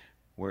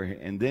it.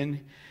 And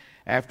then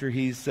after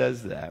he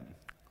says that,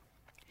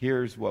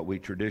 here's what we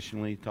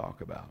traditionally talk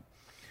about.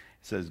 It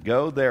says,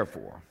 go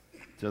therefore.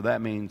 So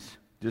that means,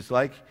 just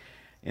like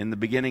in the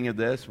beginning of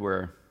this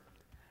where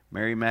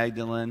Mary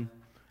Magdalene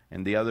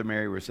and the other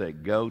Mary were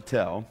saying, go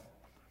tell.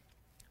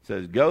 It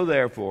says, go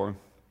therefore,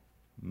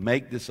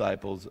 make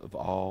disciples of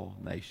all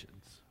nations.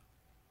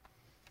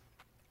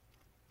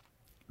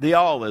 The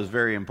all is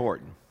very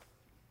important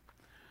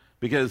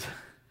because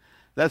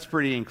that's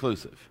pretty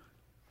inclusive.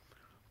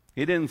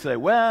 He didn't say,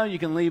 well, you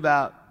can leave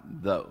out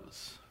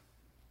those.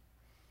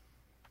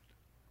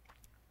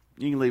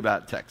 You can leave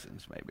out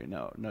Texans, maybe.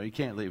 No, you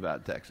can't leave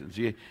out Texans.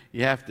 You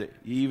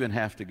even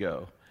have to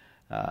go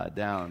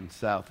down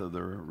south of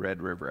the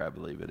Red River, I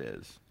believe it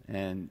is,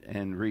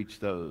 and reach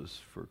those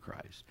for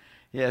Christ.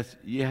 Yes,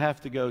 you have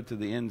to go to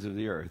the ends of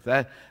the earth.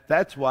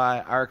 That's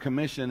why our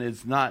commission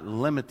is not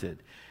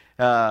limited.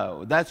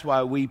 That's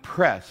why we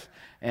press.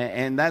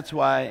 And that's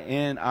why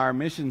in our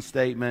mission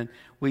statement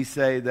we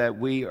say that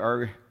we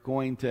are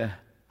going to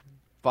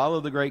follow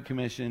the Great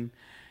Commission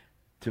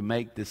to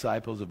make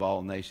disciples of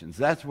all nations.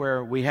 That's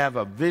where we have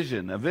a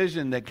vision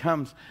that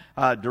comes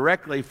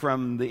directly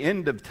from the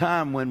end of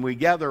time when we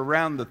gather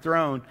around the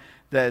throne,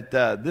 that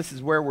this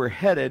is where we're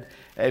headed.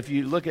 If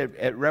you look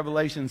at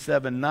Revelation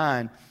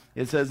 7:9,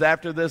 it says,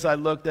 after this I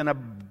looked,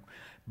 and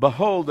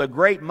behold, a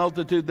great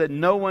multitude that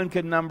no one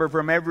could number,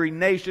 from every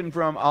nation,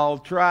 from all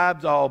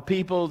tribes, all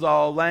peoples,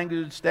 all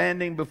languages,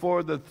 standing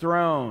before the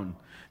throne,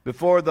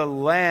 before the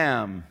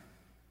Lamb.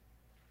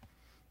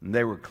 And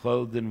they were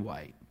clothed in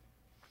white,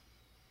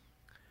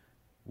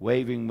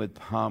 waving with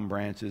palm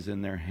branches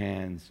in their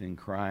hands and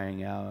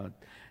crying out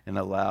in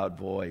a loud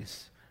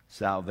voice,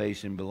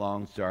 salvation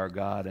belongs to our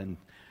God and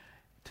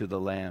to the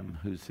Lamb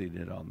who's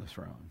seated on the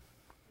throne.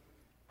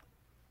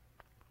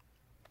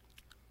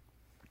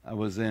 I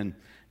was in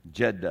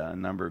Jeddah a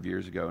number of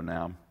years ago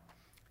now,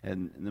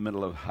 in the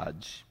middle of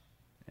Hajj,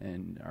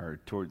 or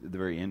toward the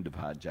very end of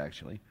Hajj,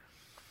 actually.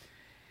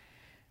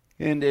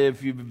 And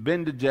if you've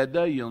been to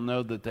Jeddah, you'll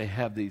know that they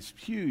have these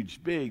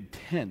huge, big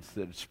tents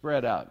that are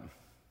spread out.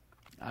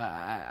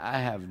 I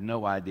have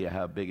no idea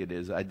how big it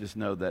is. I just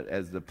know that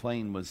as the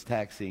plane was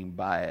taxiing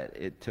by it,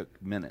 it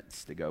took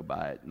minutes to go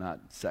by it, not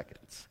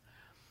seconds.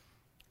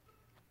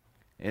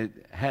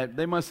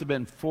 They must have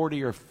been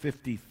 40 or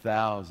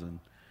 50,000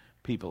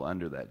 people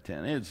under that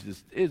tent.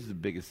 It's the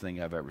biggest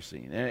thing I've ever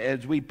seen. And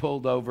as we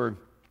pulled over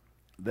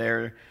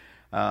there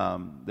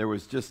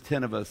was just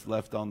 10 of us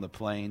left on the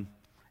plane.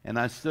 And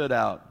I stood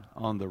out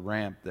on the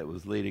ramp that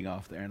was leading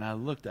off there, and I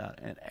looked out,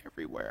 and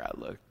everywhere I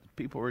looked,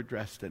 people were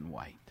dressed in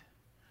white.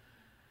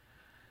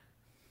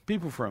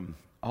 People from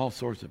all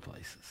sorts of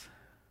places.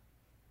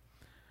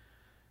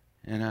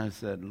 And I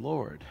said,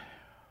 Lord,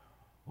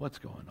 what's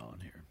going on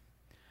here?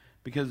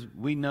 Because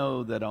we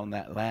know that on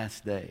that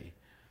last day,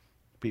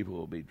 people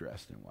will be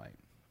dressed in white.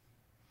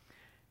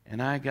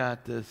 And I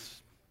got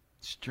this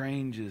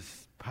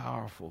strangest,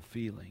 powerful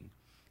feeling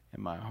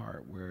in my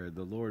heart where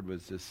the Lord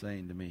was just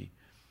saying to me,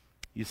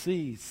 you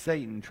see,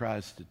 Satan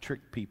tries to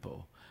trick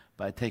people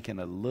by taking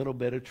a little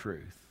bit of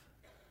truth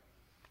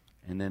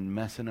and then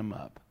messing them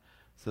up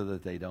so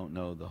that they don't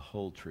know the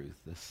whole truth,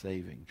 the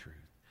saving truth.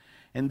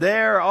 And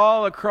there,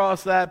 all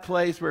across that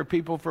place, were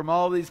people from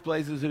all these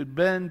places who'd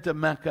been to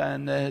Mecca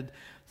and had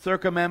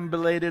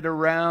circumambulated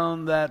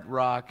around that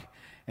rock.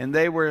 And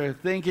they were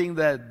thinking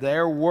that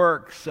their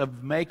works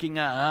of making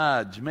a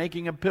Hajj,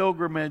 making a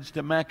pilgrimage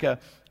to Mecca,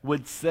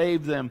 would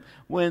save them,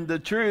 when the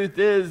truth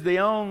is the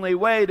only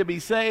way to be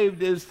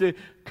saved is to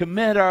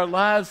commit our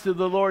lives to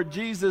the Lord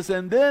Jesus.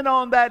 And then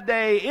on that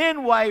day,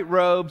 in white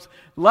robes,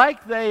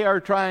 like they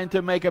are trying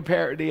to make a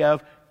parody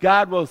of,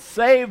 God will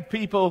save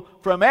people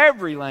from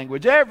every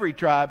language, every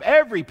tribe,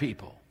 every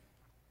people.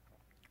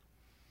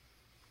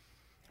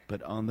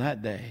 But on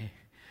that day,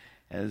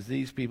 as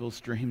these people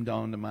streamed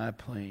onto my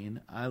plane,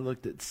 I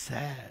looked at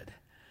sad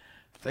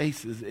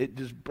faces. It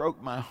just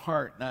broke my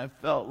heart, and I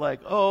felt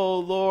like, oh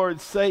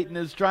Lord, Satan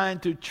is trying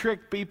to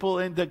trick people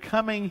into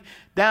coming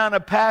down a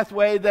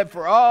pathway that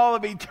for all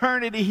of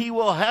eternity he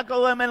will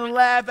heckle them and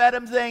laugh at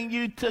them, saying,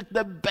 you took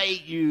the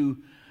bait, you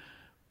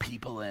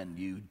people, and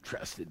you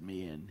trusted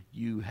me, and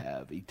you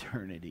have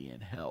eternity in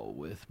hell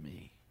with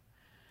me.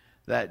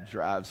 That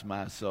drives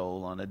my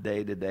soul on a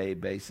day-to-day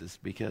basis,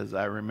 because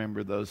I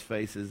remember those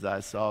faces.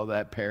 I saw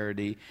that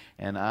parody,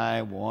 and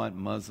I want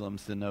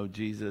Muslims to know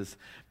Jesus,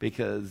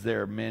 because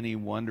there are many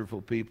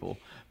wonderful people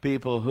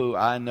who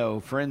I know,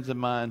 friends of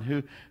mine,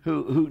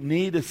 who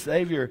need a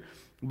Savior,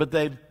 but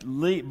they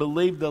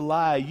believe the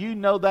lie. You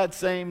know that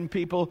same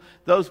people,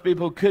 those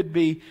people could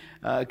be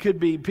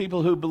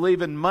people who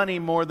believe in money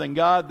more than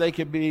God. They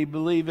could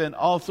believe in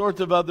all sorts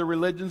of other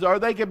religions, or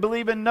they could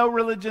believe in no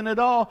religion at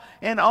all.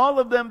 And all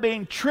of them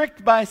being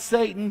tricked by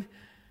Satan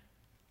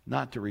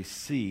not to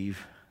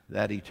receive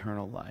that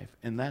eternal life.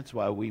 And that's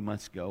why we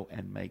must go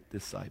and make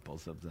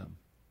disciples of them.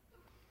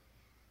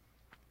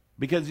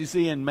 Because you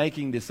see, in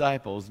making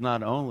disciples,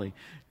 not only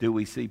do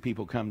we see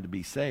people come to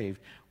be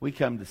saved, we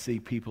come to see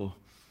people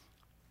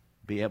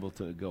be able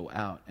to go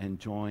out and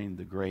join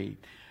the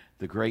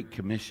Great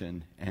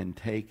Commission and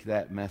take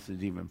that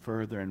message even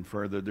further and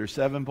further. There's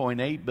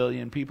 7.8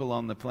 billion people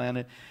on the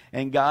planet,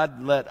 and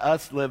God let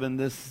us live in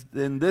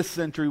this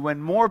century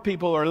when more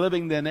people are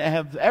living than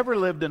have ever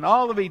lived in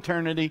all of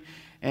eternity,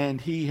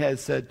 and He has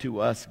said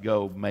to us,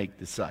 go make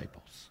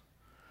disciples,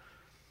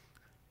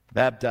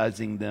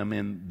 baptizing them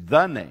in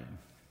the name,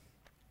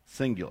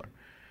 singular,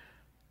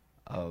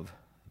 of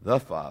the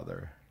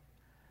Father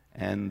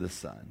and the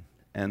Son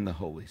and the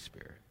Holy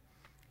Spirit.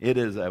 It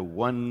is a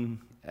one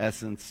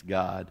essence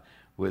God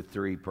with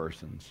three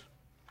persons.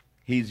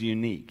 He's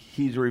unique.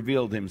 He's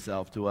revealed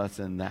Himself to us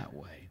in that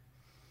way,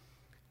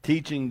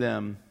 teaching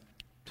them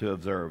to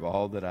observe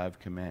all that I've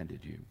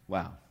commanded you.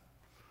 Wow.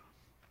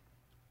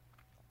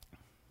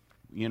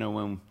 You know,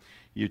 when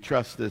you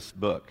trust this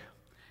book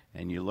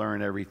and you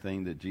learn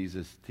everything that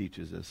Jesus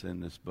teaches us in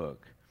this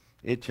book,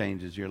 it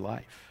changes your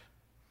life.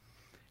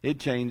 It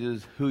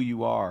changes who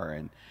you are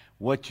and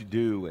what you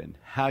do and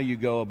how you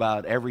go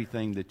about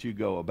everything that you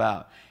go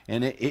about.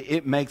 And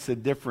it makes a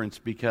difference,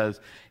 because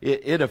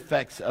it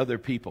affects other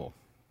people.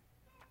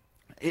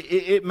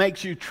 It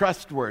makes you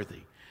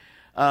trustworthy.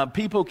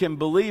 People can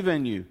believe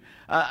in you.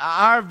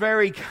 Our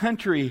very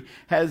country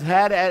has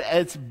had at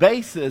its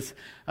basis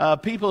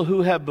people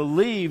who have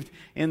believed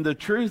in the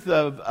truth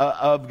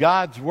of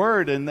God's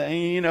word, and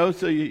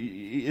so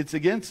it's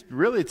against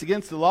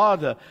the law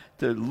to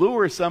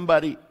lure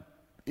somebody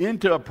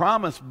into a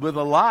promise with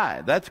a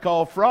lie. That's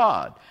called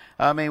fraud.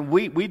 I mean,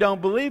 we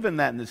don't believe in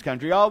that in this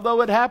country,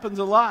 although it happens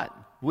a lot.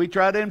 We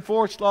try to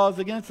enforce laws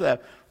against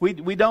that.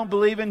 We don't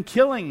believe in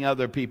killing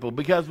other people.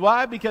 Because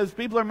why? Because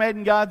people are made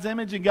in God's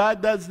image, and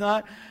God does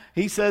not.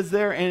 He says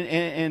there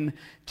in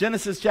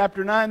Genesis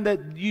chapter 9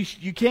 that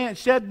you can't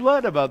shed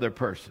blood of other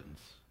persons,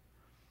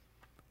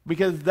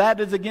 because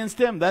that is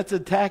against Him. That's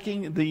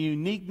attacking the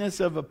uniqueness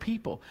of a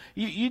people.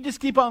 You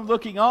just keep on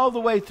looking all the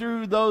way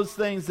through those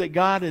things that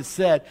God has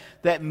said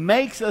that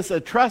makes us a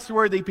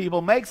trustworthy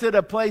people, makes it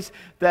a place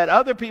that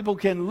other people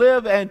can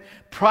live and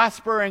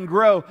prosper and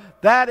grow.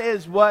 That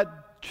is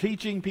what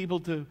teaching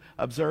people to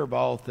observe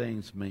all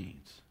things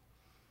means.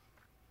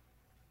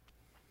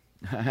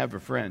 I have a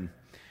friend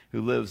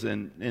who lives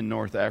in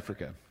North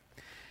Africa.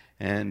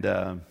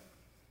 And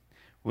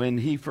when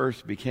he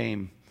first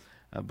became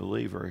a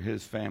believer,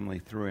 his family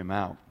threw him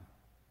out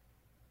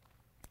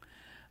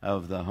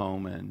of the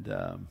home, and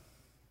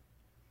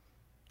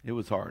it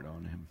was hard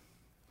on him.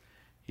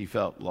 He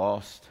felt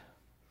lost,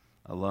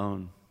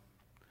 alone,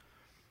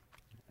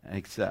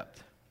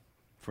 except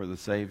for the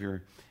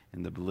Savior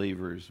and the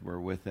believers were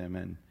with him,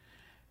 and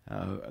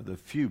the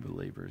few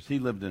believers. He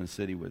lived in a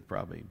city with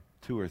probably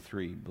 2 or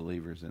 3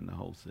 believers in the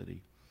whole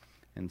city,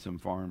 and some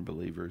foreign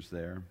believers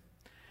there.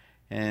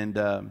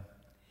 And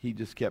he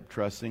just kept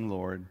trusting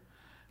Lord,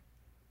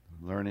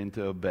 learning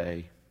to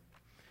obey.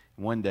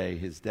 One day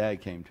his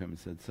dad came to him and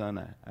said,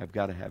 "Son, I've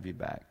got to have you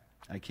back.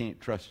 I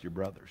can't trust your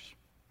brothers.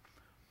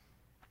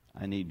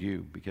 I need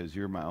you because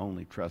you're my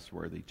only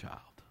trustworthy child."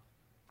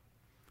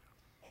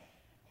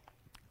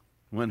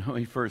 When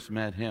we first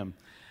met him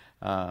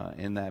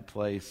in that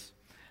place,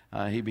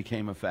 he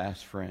became a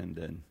fast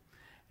friend,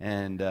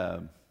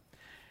 and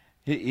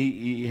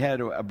He had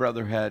a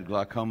brother who had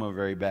glaucoma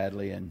very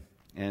badly and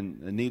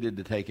needed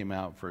to take him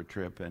out for a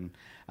trip. And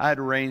I had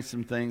arranged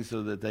some things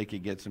so that they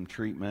could get some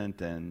treatment.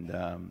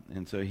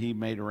 And so he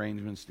made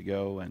arrangements to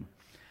go. And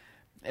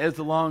it's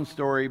a long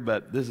story,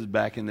 but this is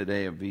back in the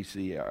day of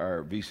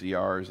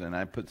VCRs. And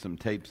I put some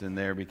tapes in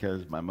there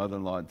because my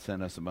mother-in-law had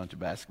sent us a bunch of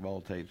basketball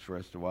tapes for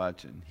us to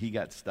watch. And he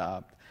got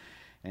stopped.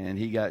 And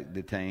he got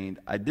detained.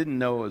 I didn't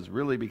know it was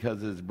really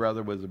because his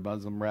brother was a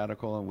Muslim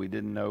radical, and we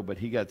didn't know, but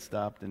he got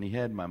stopped, and he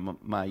had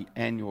my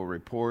annual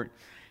report.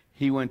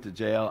 He went to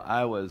jail.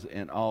 I was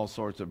in all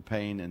sorts of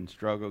pain and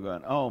struggle,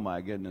 going, oh,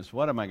 my goodness,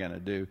 what am I going to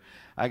do?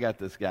 I got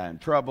this guy in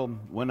trouble.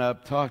 Went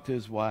up, talked to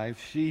his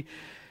wife. She's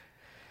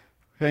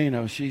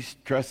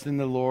trusting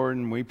the Lord,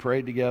 and we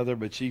prayed together,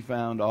 but she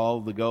found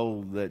all the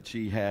gold that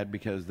she had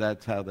because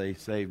that's how they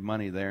save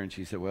money there. And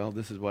she said, well,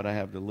 this is what I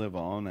have to live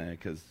on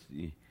because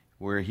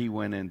where he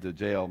went into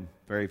jail,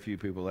 very few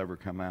people ever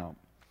come out.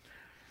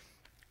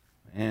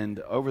 And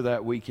over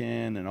that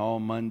weekend and all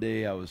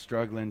Monday, I was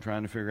struggling,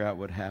 trying to figure out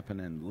what happened.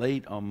 And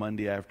late on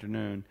Monday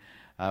afternoon,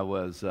 I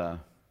was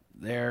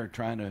there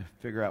trying to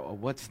figure out, well,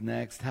 what's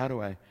next? How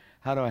do I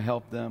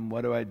help them?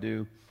 What do I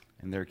do?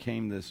 And there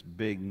came this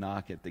big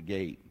knock at the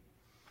gate.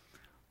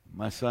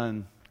 My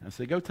son, I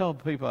said, go tell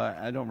people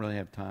I don't really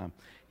have time.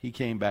 He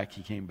came back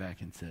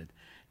and said,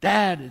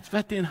 Dad, it's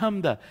Fethi and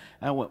Hamda.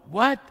 I went,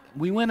 what?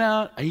 We went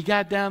out. He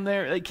got down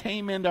there. They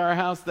came into our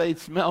house. They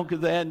smelled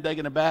because they hadn't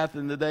taken a bath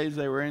in the days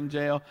they were in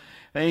jail.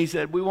 And he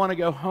said, we want to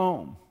go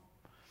home.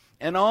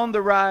 And on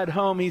the ride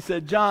home, he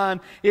said,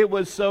 John, it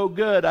was so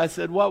good. I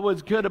said, what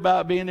was good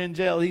about being in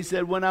jail? He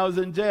said, when I was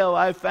in jail,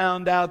 I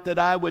found out that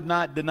I would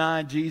not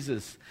deny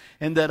Jesus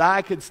and that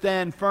I could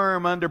stand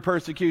firm under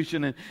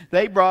persecution. And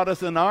they brought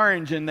us an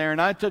orange in there,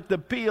 and I took the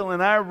peel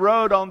and I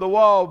wrote on the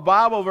wall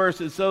Bible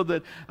verses so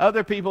that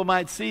other people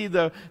might see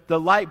the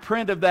light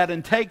print of that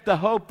and take the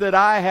hope that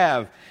I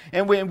have.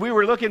 And we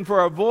were looking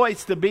for a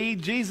voice to be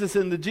Jesus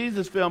in the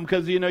Jesus film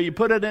because, you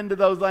put it into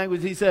those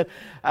languages. He said,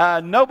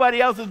 nobody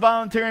else is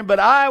volunteering, but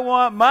I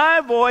want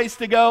my voice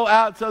to go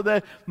out so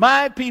that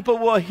my people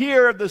will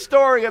hear the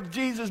story of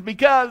Jesus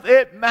because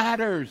it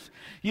matters.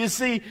 You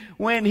see,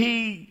 when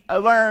he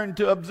learned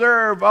to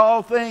observe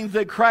all things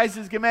that Christ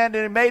has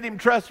commanded and made him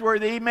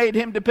trustworthy, he made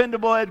him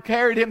dependable, had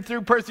carried him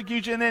through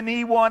persecution, and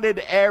he wanted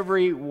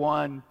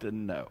everyone to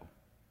know.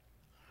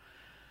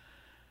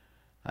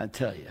 I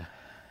tell you,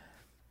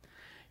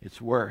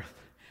 it's worth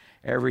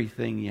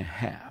everything you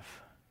have.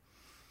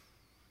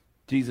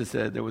 Jesus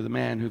said there was a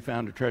man who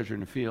found a treasure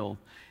in a field,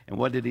 and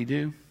what did he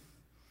do?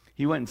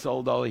 He went and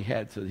sold all he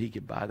had so that he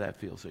could buy that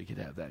field so he could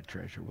have that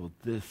treasure. Well,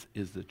 this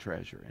is the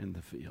treasure in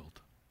the field.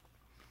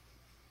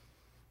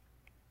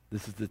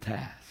 This is the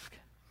task.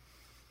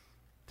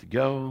 To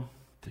go,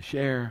 to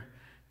share,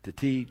 to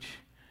teach,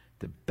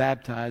 to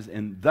baptize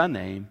in the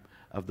name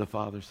of the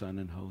Father, Son,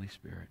 and Holy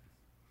Spirit,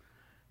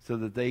 so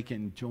that they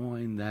can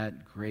join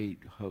that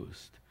great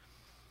host.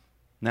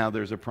 Now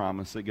there's a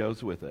promise that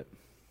goes with it.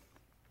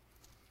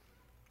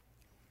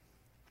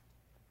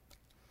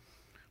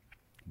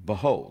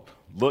 Behold,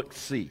 look,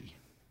 see,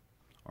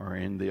 or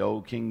in the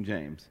old King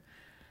James,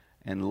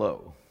 and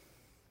lo,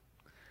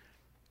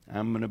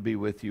 I'm going to be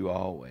with you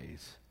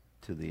always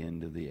to the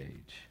end of the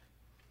age.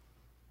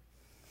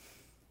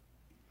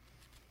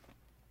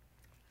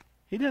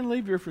 He didn't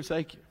leave you or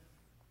forsake you.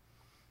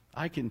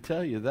 I can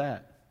tell you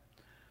that.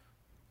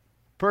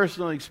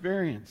 Personal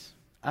experience.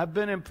 I've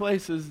been in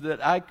places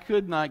that I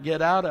could not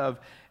get out of,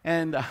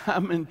 and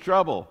I'm in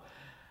trouble.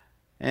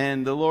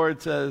 And the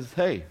Lord says,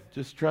 hey,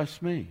 just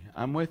trust me.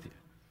 I'm with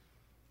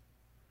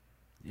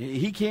you.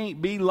 He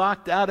can't be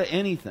locked out of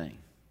anything.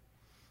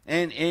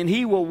 And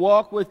he will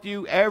walk with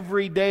you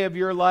every day of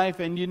your life.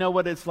 And you know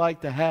what it's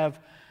like to have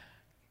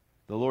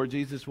the Lord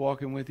Jesus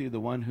walking with you, the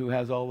one who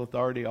has all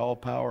authority, all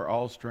power,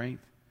 all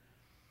strength.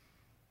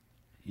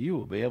 You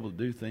will be able to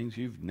do things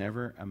you've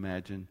never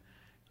imagined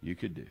you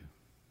could do.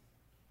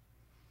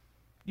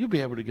 You'll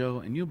be able to go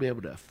and you'll be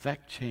able to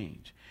affect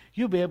change.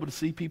 You'll be able to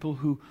see people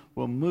who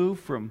will move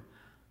from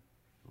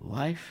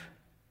life,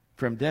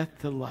 from death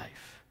to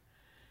life.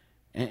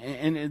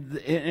 And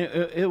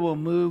it will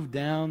move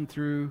down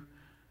through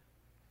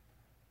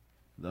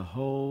the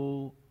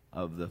whole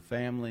of the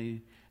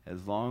family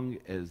as long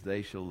as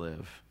they shall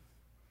live.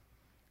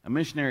 A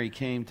missionary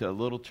came to a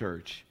little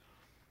church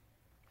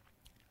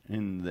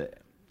in the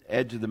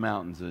edge of the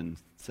mountains in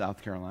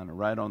South Carolina,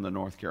 right on the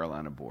North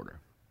Carolina border.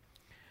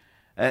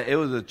 It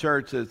was a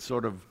church that's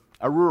sort of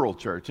a rural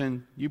church,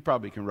 and you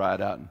probably can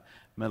ride out in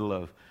the middle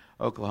of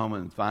Oklahoma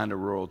and find a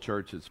rural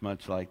church that's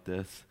much like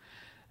this.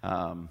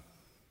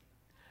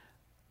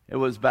 It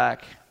was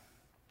back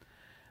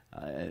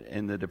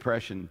in the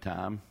Depression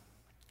time,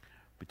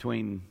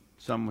 between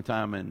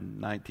sometime in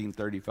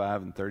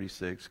 1935 and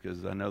 36,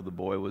 because I know the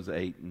boy was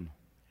 8 and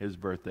his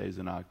birthday's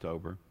in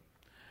October.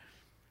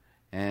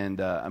 And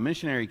a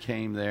missionary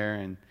came there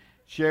and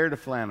shared a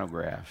flannel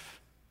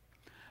graph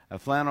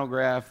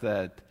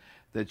that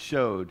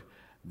showed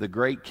the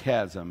great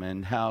chasm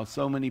and how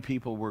so many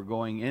people were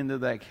going into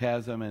that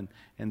chasm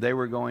and they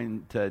were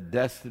going to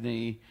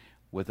destiny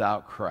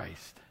without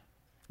Christ.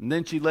 And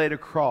then she laid a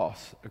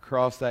cross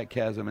across that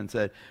chasm and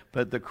said,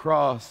 but the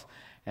cross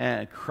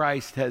and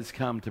Christ has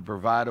come to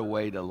provide a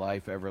way to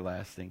life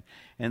everlasting.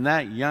 And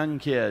that young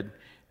kid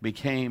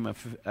became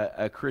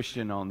a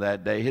Christian on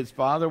that day. His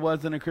father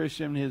wasn't a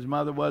Christian. His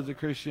mother was a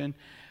Christian.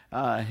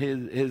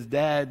 His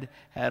dad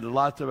had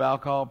lots of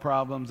alcohol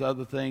problems,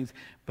 other things.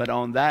 But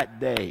on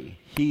that day,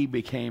 he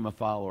became a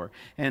follower.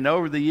 And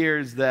over the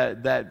years,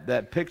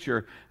 that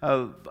picture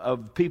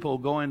of people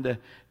going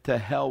to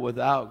hell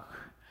without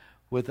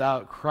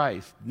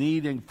Christ,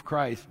 needing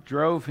Christ,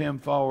 drove him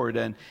forward,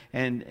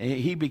 and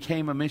he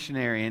became a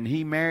missionary, and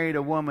he married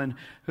a woman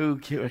who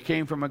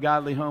came from a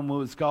godly home who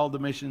was called to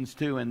missions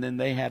too, and then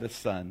they had a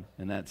son,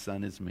 and that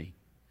son is me.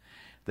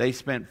 They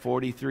spent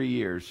 43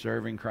 years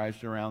serving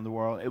Christ around the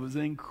world. It was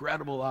an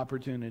incredible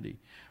opportunity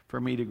for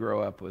me to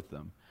grow up with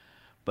them.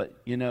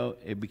 But,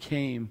 it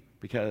became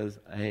because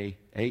a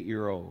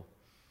 8-year-old,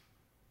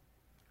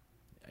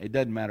 it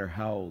doesn't matter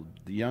how old,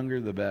 the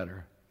younger the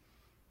better,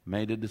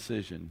 made a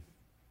decision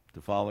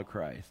to follow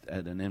Christ,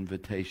 at an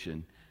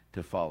invitation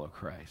to follow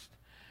Christ.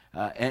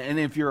 And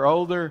if you're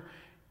older,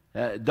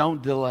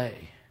 don't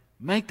delay.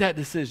 Make that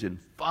decision.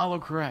 Follow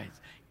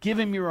Christ. Give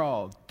him your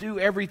all. Do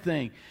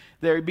everything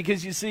there.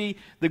 Because you see,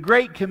 the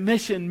Great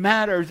Commission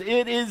matters.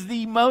 It is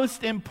the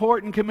most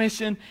important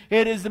commission.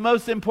 It is the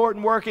most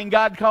important work, and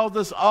God calls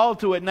us all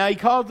to it. Now, he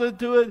calls us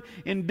to it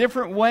in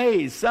different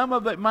ways. Some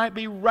of it might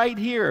be right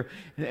here.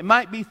 It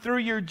might be through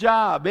your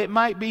job. It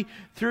might be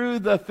through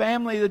the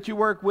family that you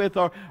work with,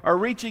 or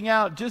reaching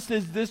out, just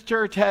as this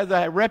church has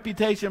a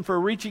reputation for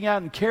reaching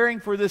out and caring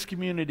for this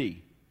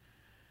community.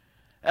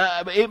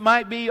 It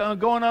might be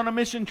going on a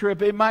mission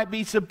trip. It might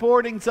be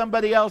supporting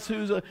somebody else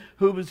who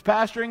was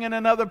pastoring in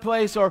another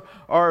place, or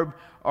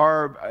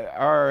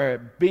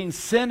being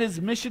sent as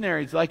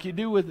missionaries, like you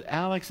do with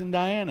Alex and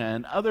Diana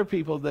and other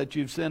people that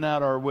you've sent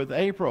out, or with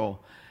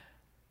April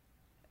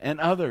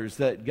and others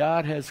that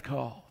God has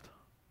called.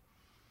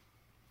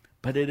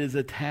 But it is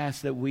a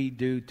task that we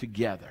do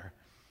together,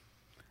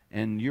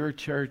 and your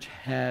church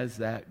has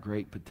that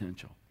great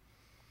potential.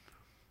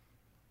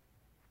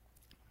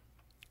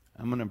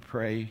 I'm going to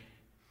pray,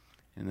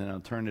 and then I'll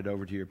turn it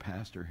over to your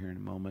pastor here in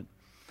a moment.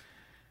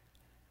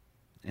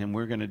 And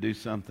we're going to do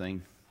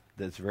something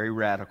that's very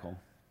radical.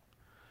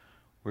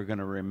 We're going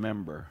to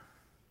remember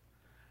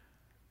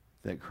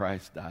that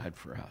Christ died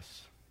for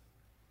us,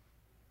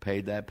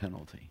 paid that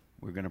penalty.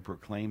 We're going to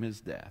proclaim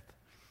his death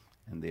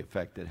and the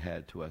effect it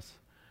had to us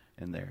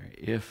in there.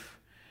 If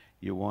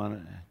you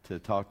want to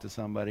talk to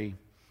somebody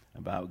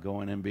about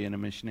going and being a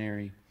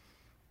missionary,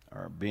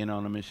 or being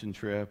on a mission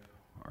trip,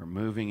 or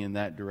moving in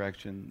that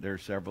direction, there are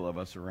several of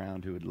us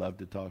around who would love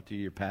to talk to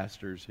you. Your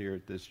pastors here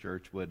at this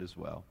church would as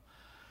well.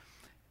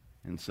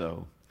 And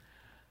so,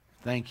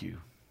 thank you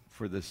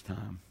for this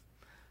time.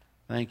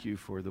 Thank you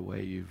for the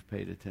way you've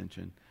paid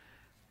attention.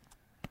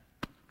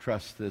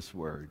 Trust this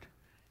word.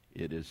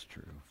 It is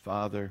true.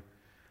 Father,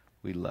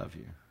 we love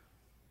you.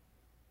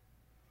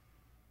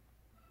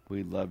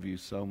 We love you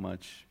so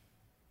much.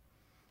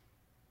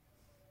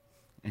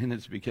 And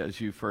it's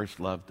because you first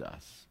loved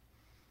us.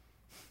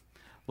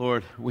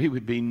 Lord, we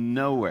would be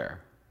nowhere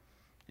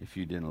if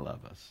you didn't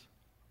love us.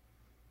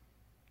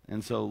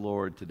 And so,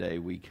 Lord, today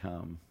we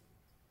come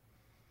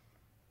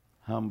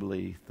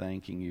humbly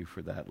thanking you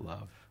for that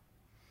love.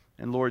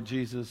 And Lord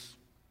Jesus,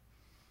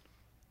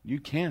 you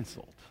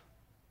canceled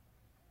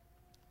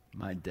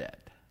my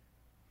debt.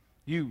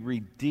 You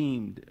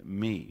redeemed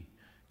me.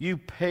 You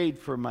paid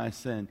for my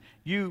sin.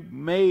 You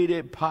made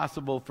it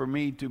possible for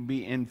me to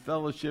be in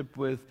fellowship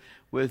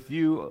with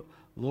you,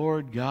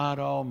 Lord God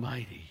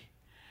Almighty.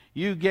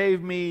 You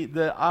gave me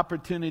the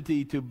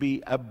opportunity to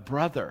be a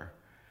brother,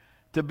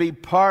 to be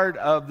part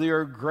of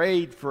your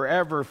great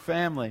forever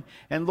family.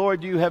 And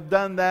Lord, you have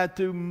done that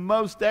to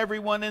most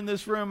everyone in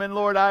this room. And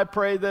Lord, I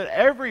pray that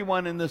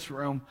everyone in this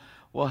room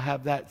will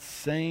have that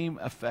same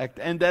effect,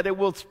 and that it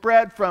will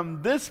spread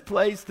from this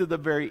place to the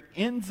very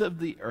ends of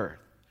the earth.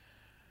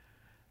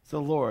 So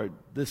Lord,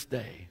 this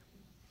day,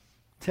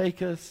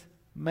 take us,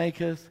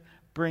 make us,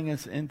 bring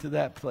us into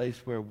that place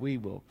where we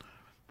will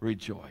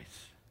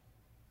rejoice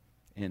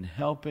in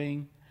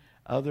helping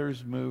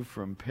others move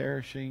from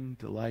perishing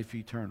to life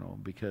eternal,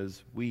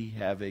 because we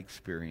have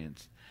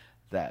experienced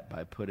that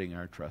by putting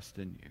our trust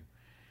in you.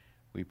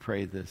 We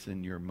pray this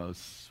in your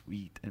most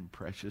sweet and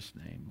precious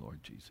name,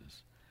 Lord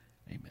Jesus.